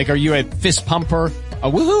 Like, are you a fist pumper, a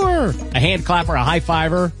woohooer, a hand clapper, a high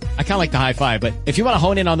fiver? I kind of like the high five, but if you want to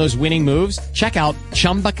hone in on those winning moves, check out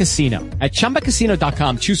Chumba Casino. At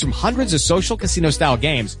ChumbaCasino.com, choose from hundreds of social casino-style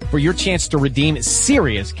games for your chance to redeem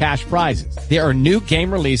serious cash prizes. There are new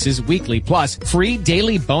game releases weekly, plus free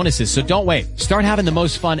daily bonuses, so don't wait. Start having the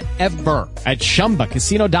most fun ever at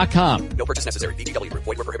ChumbaCasino.com. No purchase necessary. VGW Group.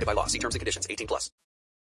 Void where prohibited by law. See terms and conditions. 18+.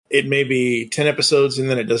 it may be 10 episodes and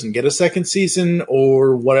then it doesn't get a second season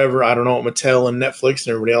or whatever. I don't know what Mattel and Netflix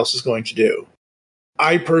and everybody else is going to do.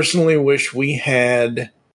 I personally wish we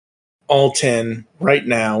had all 10 right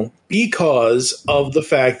now because of the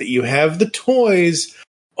fact that you have the toys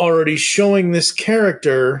already showing this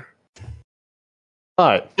character,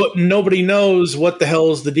 but nobody knows what the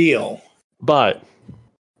hell is the deal. But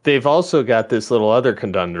they've also got this little other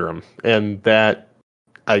conundrum, and that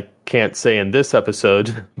I can't say in this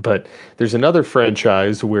episode, but there's another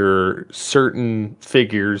franchise where certain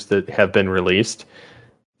figures that have been released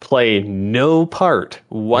play no part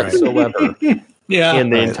whatsoever in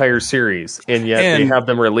the entire series, and yet they have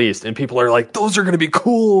them released, and people are like, those are going to be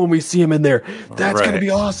cool when we see them in there. That's going to be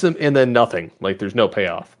awesome. And then nothing. Like, there's no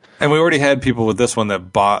payoff. And we already had people with this one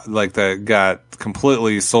that that got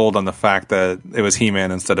completely sold on the fact that it was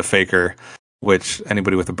He-Man instead of Faker, which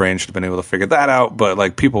anybody with a brain should have been able to figure that out. But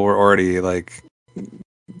like, people were already like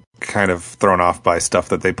kind of thrown off by stuff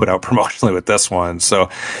that they put out promotionally with this one. So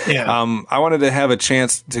I wanted to have a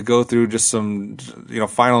chance to go through just some,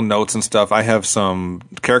 final notes and stuff. I have some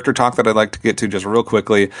character talk that I'd like to get to just real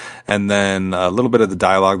quickly, and then a little bit of the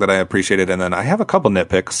dialogue that I appreciated, and then I have a couple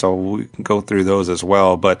nitpicks, so we can go through those as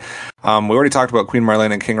well. But we already talked about Queen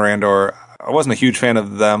Marlena and King Randor. I wasn't a huge fan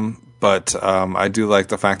of them, but I do like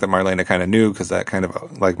the fact that Marlena kind of knew, because that kind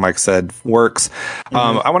of, like Mike said, works.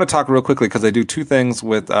 I want to talk real quickly because they do two things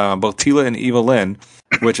with both Teela and Evil-Lyn,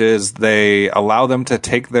 which is they allow them to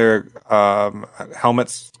take their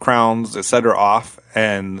helmets, crowns, etc. off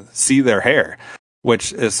and see their hair,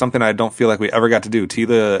 which is something I don't feel like we ever got to do.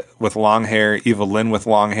 Teela with long hair, Evil-Lyn with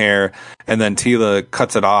long hair, and then Teela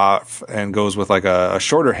cuts it off and goes with like a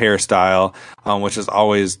shorter hairstyle, which is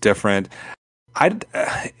always different.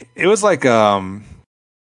 It was like a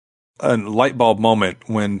light bulb moment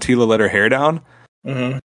when Teela let her hair down,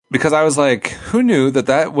 because I was like, who knew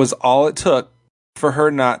that was all it took for her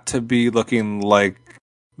not to be looking like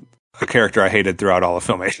a character I hated throughout all of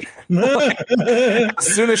Filmation. As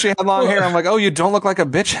soon as she had long hair, I'm like, oh, you don't look like a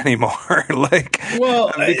bitch anymore.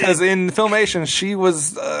 Because in Filmation, she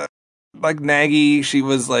was like naggy. She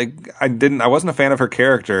was like, I wasn't a fan of her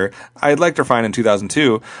character. I liked her fine in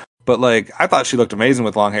 2002. But, I thought she looked amazing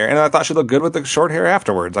with long hair, and I thought she looked good with the short hair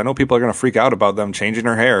afterwards. I know people are going to freak out about them changing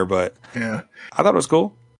her hair, but I thought it was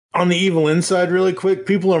cool. On the Evil-Lyn side, really quick,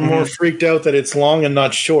 people are more freaked out that it's long and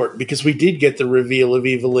not short, because we did get the reveal of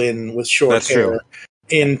Evil-Lyn with short hair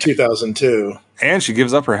in 2002. And she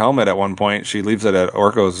gives up her helmet at one point. She leaves it at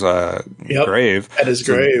Orko's grave. At his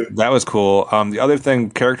grave. That was cool. The other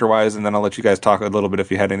thing, character-wise, and then I'll let you guys talk a little bit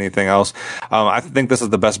if you had anything else, I think this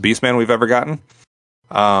is the best Beastman we've ever gotten.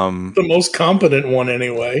 The most competent one,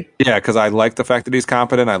 anyway. Yeah, because I like the fact that he's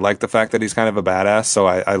competent. I like the fact that he's kind of a badass. So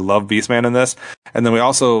I love Beastman in this. And then we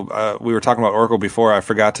also we were talking about Oracle before. I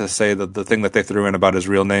forgot to say the thing that they threw in about his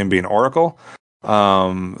real name being Oracle.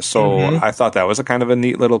 I thought that was a kind of a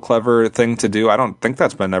neat little clever thing to do. I don't think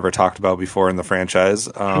that's been ever talked about before in the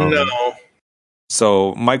franchise. No.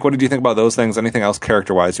 So, Mike, what did you think about those things? Anything else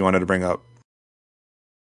character-wise you wanted to bring up?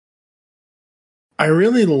 I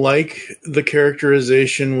really like the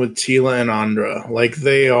characterization with Teela and Andra. Like,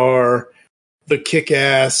 they are the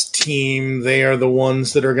kick-ass team. They are the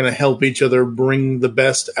ones that are going to help each other bring the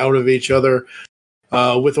best out of each other.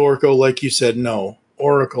 With Orko, like you said, no.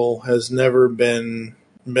 Oracle has never been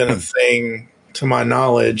a thing to my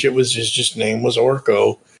knowledge. It was his name was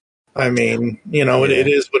Orko. I mean, it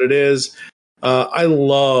is what it is. I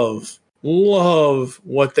love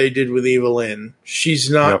what they did with Evil-Lyn.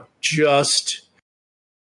 She's not just...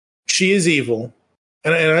 She is evil,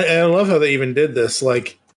 and I love how they even did this.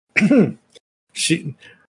 Like, I think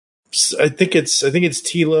it's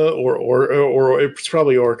Teela or it's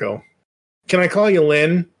probably Orko. Can I call you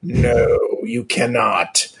Lynn? No, you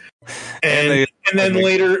cannot. And then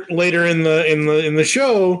later in the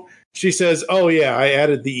show, she says, "Oh yeah, I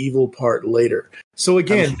added the evil part later." So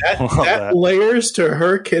again, that layers to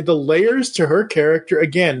her the layers to her character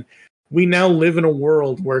again. We now live in a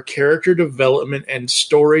world where character development and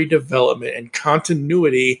story development and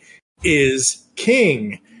continuity is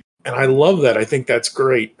king. And I love that. I think that's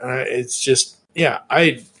great. It's just,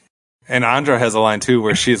 And Andra has a line, too,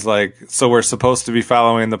 where she's like, so we're supposed to be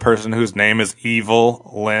following the person whose name is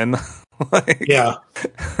Evil-Lyn? I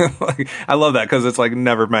love that, because it's,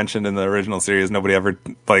 never mentioned in the original series. Nobody ever,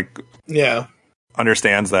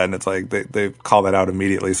 understands that, and it's like they call that out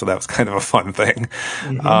immediately, so that was kind of a fun thing.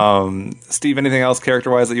 Steve, anything else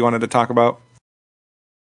character-wise that you wanted to talk about?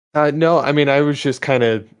 No, I mean, I was just kind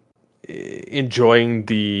of enjoying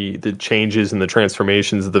the changes and the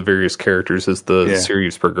transformations of the various characters as the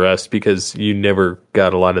series progressed, because you never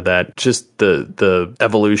got a lot of that. Just the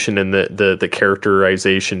evolution and the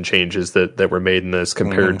characterization changes that were made in this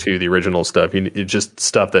compared to the original stuff. It just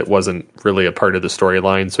stuff that wasn't really a part of the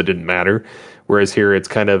storyline, so it didn't matter. Whereas here, it's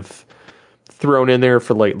kind of thrown in there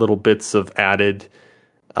for like little bits of added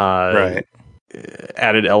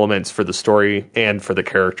elements for the story and for the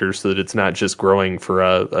characters, so that it's not just growing for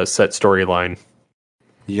a set storyline.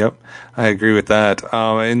 Yep, I agree with that.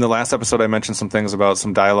 In the last episode, I mentioned some things about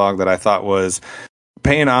some dialogue that I thought was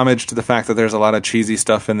paying homage to the fact that there's a lot of cheesy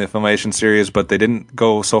stuff in the Filmation series, but they didn't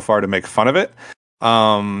go so far to make fun of it.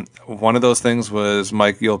 One of those things was,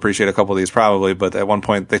 Mike, you'll appreciate a couple of these probably, but at one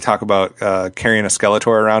point they talk about carrying a Skeletor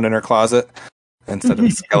around in her closet instead of a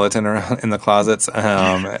skeleton around in the closets.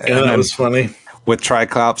 That was funny. With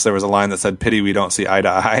Triclops, there was a line that said, "Pity we don't see eye to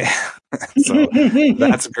eye." So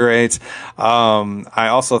that's great. I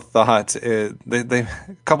also thought they a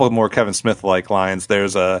couple of more Kevin Smith like lines.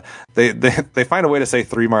 There's they find a way to say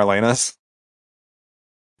three Marlenas,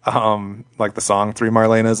 like the song Three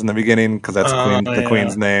Marlenas in the beginning, because that's the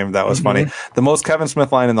Queen's name. That was funny. The most Kevin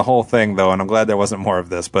Smith line in the whole thing, though, and I'm glad there wasn't more of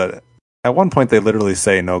this, but at one point they literally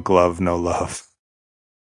say "no glove, no love."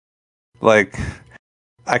 Like,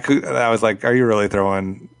 I was like, are you really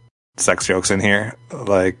throwing sex jokes in here?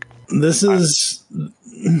 Like, this is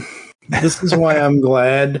why I'm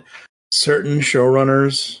glad certain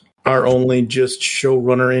showrunners are only just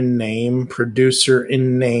showrunner in name, producer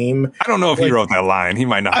in name. I don't know if he wrote that line. He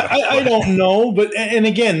might not. I don't know, but and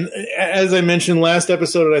again, as I mentioned last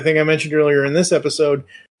episode, I think I mentioned earlier in this episode,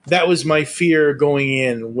 that was my fear going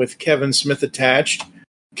in with Kevin Smith attached.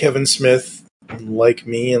 Kevin Smith, like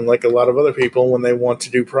me and like a lot of other people, when they want to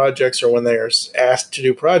do projects or when they are asked to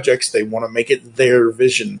do projects, they want to make it their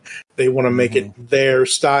vision. They want to make it their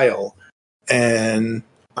style. And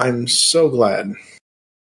I'm so glad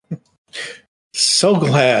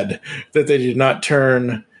that they did not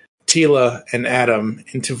turn Tila and Adam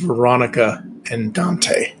into Veronica and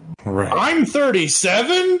Dante. Right. I'm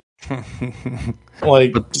 37?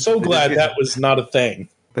 Like, so glad that was not a thing.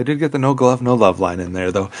 They did get the no glove, no love line in there,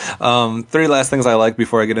 though. Three last things I like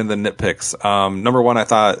before I get into the nitpicks. Number one, I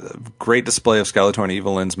thought great display of Skeletor and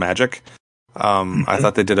Evelyn's magic. I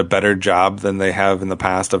thought they did a better job than they have in the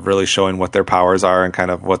past of really showing what their powers are and kind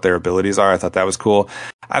of what their abilities are. I thought that was cool.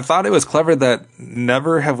 I thought it was clever that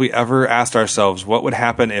never have we ever asked ourselves what would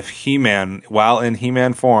happen if He-Man, while in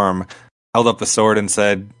He-Man form, held up the sword and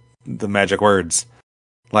said the magic words.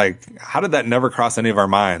 Like, how did that never cross any of our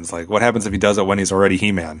minds? Like, what happens if he does it when he's already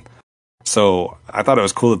He-Man? So I thought it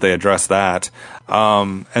was cool that they addressed that.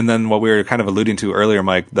 And then what we were kind of alluding to earlier,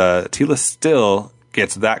 Mike, the Tila still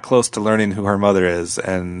gets that close to learning who her mother is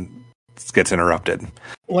and gets interrupted.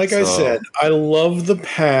 Like I said, I love the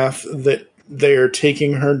path that they are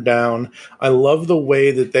taking her down. I love the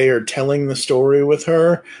way that they are telling the story with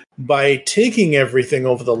her by taking everything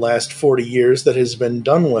over the last 40 years that has been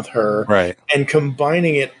done with her, right, and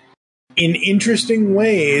combining it in interesting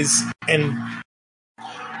ways. And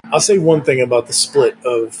I'll say one thing about the split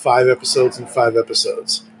of 5 episodes and 5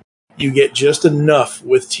 episodes. You get just enough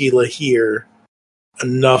with Tila here,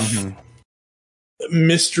 enough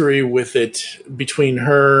mystery with it between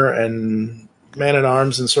her and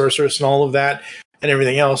Man-at-Arms and Sorceress and all of that and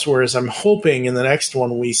everything else, whereas I'm hoping in the next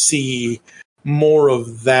one we see more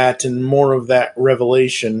of that and more of that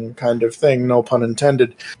revelation kind of thing, no pun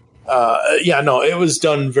intended. It was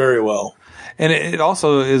done very well. And it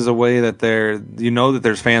also is a way that that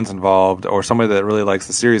there's fans involved or somebody that really likes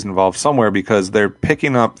the series involved somewhere, because they're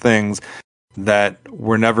picking up things that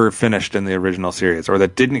were never finished in the original series or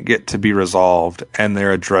that didn't get to be resolved, and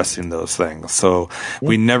they're addressing those things. So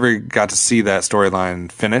we never got to see that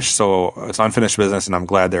storyline finished, so it's unfinished business, and I'm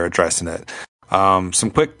glad they're addressing it.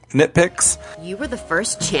 Some quick nitpicks. You were the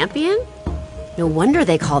first champion? No wonder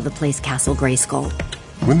they called the place Castle Grayskull.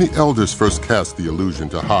 When the elders first cast the illusion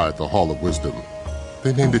to hide the Hall of Wisdom,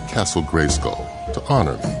 they named it Castle Grayskull to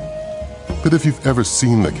honor me. But if you've ever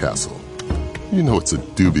seen the castle, you know it's a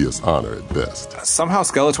dubious honor at best. Somehow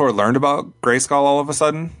Skeletor learned about Grayskull all of a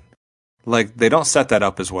sudden. Like, they don't set that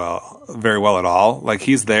up very well at all. Like,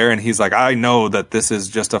 he's there and he's like, I know that this is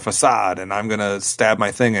just a facade and I'm going to stab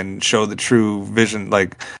my thing and show the true vision.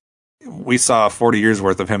 Like, we saw 40 years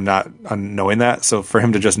worth of him not knowing that. So for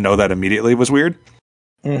him to just know that immediately was weird.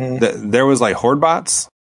 There was like Horde bots.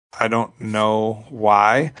 I don't know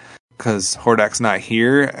why, because Hordak's not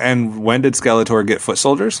here. And when did Skeletor get foot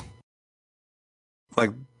soldiers?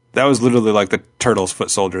 Like, that was literally like the Turtles'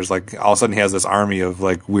 foot soldiers. Like, all of a sudden he has this army of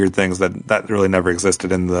like weird things that really never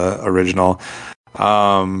existed in the original.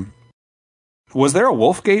 Was there a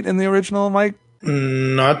Wolfgate in the original, Mike?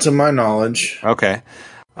 Not to my knowledge. Okay.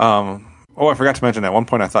 I forgot to mention at one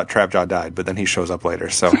point I thought Trapjaw died, but then he shows up later.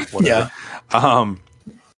 So whatever. Yeah.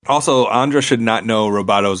 Also, Andra should not know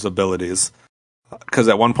Robato's abilities because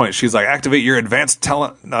at one point she's like, "Activate your advanced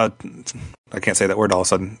I can't say that word all of a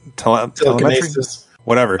sudden. Telemetry,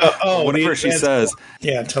 whatever. Whatever she says.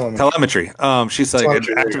 Yeah, telemetry. She's like,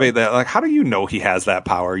 telemetry, activate that. Like, how do you know he has that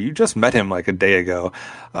power? You just met him like a day ago.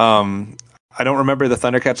 I don't remember the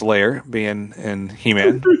Thundercat's lair being in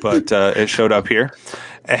He-Man, but it showed up here.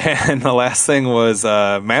 And the last thing was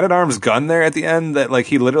Man-at-Arm's gun there at the end that like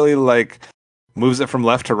he literally like moves it from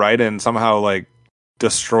left to right and somehow like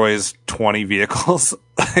destroys 20 vehicles.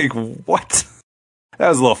 Like what? That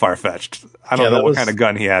was a little far-fetched. I don't know what kind of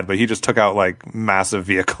gun he had, but he just took out like massive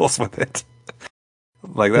vehicles with it.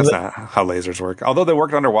 Like that's not how lasers work. Although they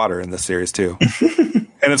worked underwater in this series too.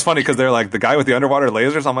 And it's funny because they're like the guy with the underwater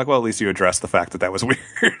lasers. I'm like, well, at least you addressed the fact that was weird.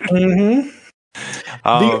 Mm-hmm.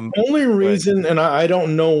 The only reason, and I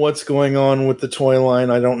don't know what's going on with the toy line.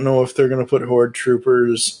 I don't know if they're going to put Horde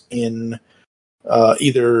Troopers in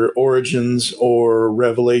either Origins or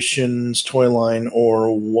Revelations toy line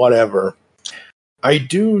or whatever. I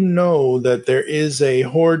do know that there is a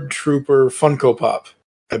Horde Trooper Funko Pop,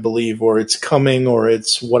 I believe, or it's coming or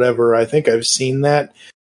it's whatever. I think I've seen that.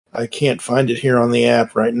 I can't find it here on the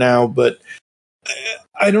app right now, but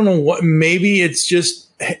I don't know what. Maybe it's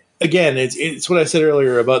just, again, it's what I said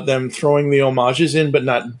earlier about them throwing the homages in, but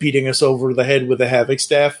not beating us over the head with the Havoc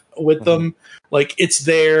staff with them. Like it's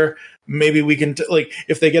there. Maybe we can like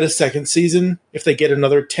if they get a second season, if they get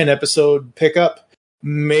another 10 episode pickup,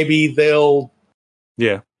 maybe they'll.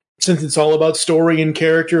 Yeah. Since it's all about story and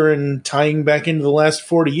character and tying back into the last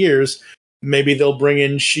 40 years. Maybe they'll bring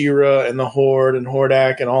in She-Ra and the Horde and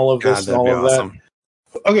Hordak and all of this and all of that.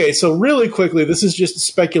 Okay, so really quickly, this is just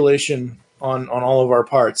speculation on all of our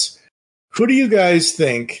parts. Who do you guys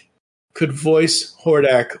think could voice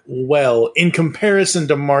Hordak well in comparison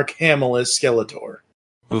to Mark Hamill as Skeletor?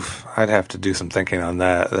 Oof, I'd have to do some thinking on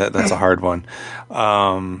that. That's a hard one.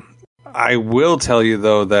 I will tell you,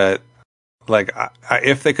 though, that like,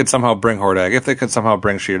 if they could somehow bring Hordak, if they could somehow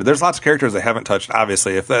bring She-Ra, there's lots of characters they haven't touched,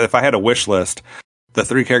 obviously. If I had a wish list, the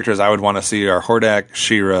 3 characters I would want to see are Hordak,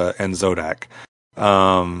 She-Ra, and Zodak.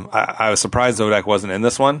 I was surprised Zodak wasn't in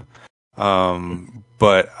this one,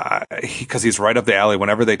 but because he's right up the alley.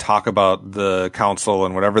 Whenever they talk about the council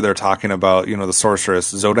and whatever they're talking about, the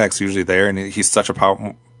sorceress, Zodak's usually there, and he's such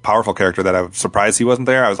a powerful character that I'm surprised he wasn't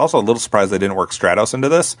there. I was also a little surprised they didn't work Stratos into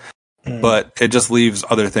this. But it just leaves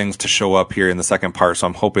other things to show up here in the second part, so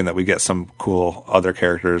I'm hoping that we get some cool other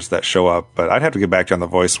characters that show up. But I'd have to get back to you on the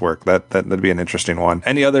voice work. That'd be an interesting one.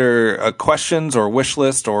 Any other questions or wish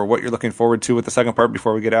list or what you're looking forward to with the second part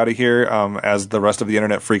before we get out of here, as the rest of the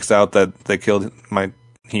internet freaks out that they killed my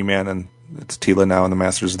He-Man and it's Teela now in the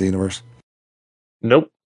Masters of the Universe? Nope.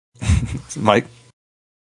 Mike?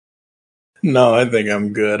 No, I think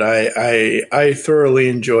I'm good. I thoroughly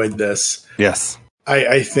enjoyed this. Yes.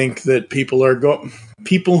 I think that people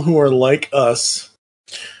who are like us,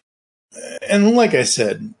 and like I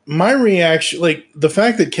said, my reaction, like the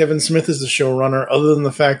fact that Kevin Smith is the showrunner, other than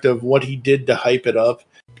the fact of what he did to hype it up,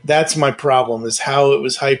 that's my problem, is how it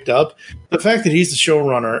was hyped up. The fact that he's the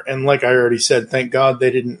showrunner, and like I already said, thank God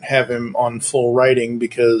they didn't have him on full writing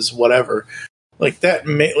because whatever. Like that,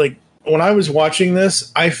 like when I was watching this,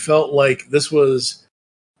 I felt like this was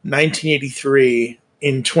 1983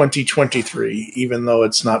 in 2023, even though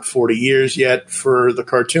it's not 40 years yet for the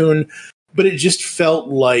cartoon, but it just felt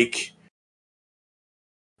like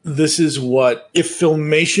this is what, if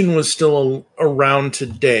Filmation was still around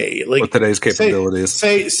today, like with today's capabilities,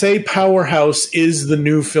 say Powerhouse is the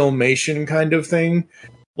new Filmation kind of thing.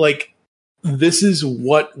 Like this is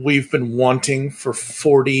what we've been wanting for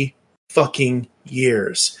 40 fucking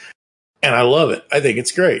years. And I love it. I think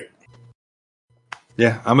it's great.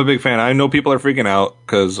 Yeah, I'm a big fan. I know people are freaking out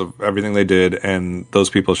because of everything they did, and those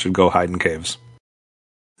people should go hide in caves.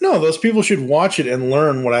 No, those people should watch it and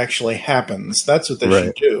learn what actually happens. That's what they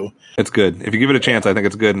should do. It's good. If you give it a chance, I think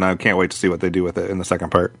it's good, and I can't wait to see what they do with it in the second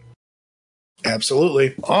part.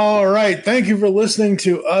 Absolutely. All right. Thank you for listening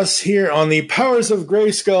to us here on the Powers of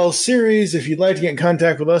Grayskull series. If you'd like to get in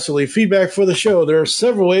contact with us or leave feedback for the show, there are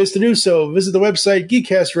several ways to do so. Visit the website,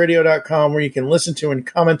 geekcastradio.com, where you can listen to and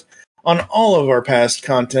comment on all of our past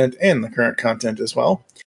content and the current content as well.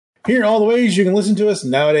 Here are all the ways you can listen to us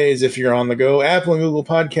nowadays if you're on the go: Apple and Google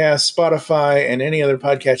Podcasts, Spotify, and any other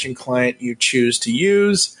podcatching client you choose to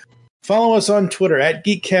use. Follow us on Twitter at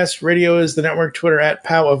Geekcast Radio is the network. Twitter at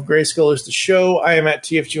Pow of Grayskull is the show. I am at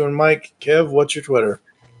TFG and Mike. Kev, what's your Twitter?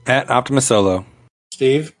 At Optimus Solo.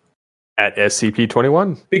 Steve? At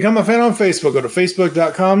SCP-21. Become a fan on Facebook. Go to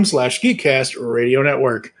facebook.com/Geekcast Radio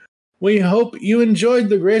Network. We hope you enjoyed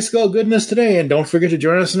the Grayskull goodness today, and don't forget to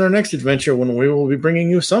join us in our next adventure when we will be bringing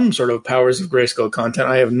you some sort of Powers of Grayskull content.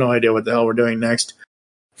 I have no idea what the hell we're doing next.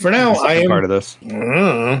 For now, I am part of this.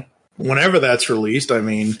 Whenever that's released, I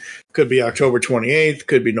mean, could be October 28th,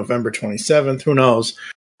 could be November 27th, who knows.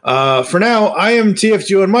 For now, I am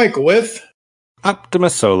TFG and Mike with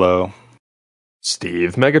Optimus Solo,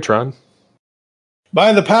 Steve Megatron.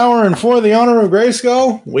 By the power and for the honor of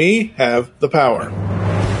Grayskull, we have the power.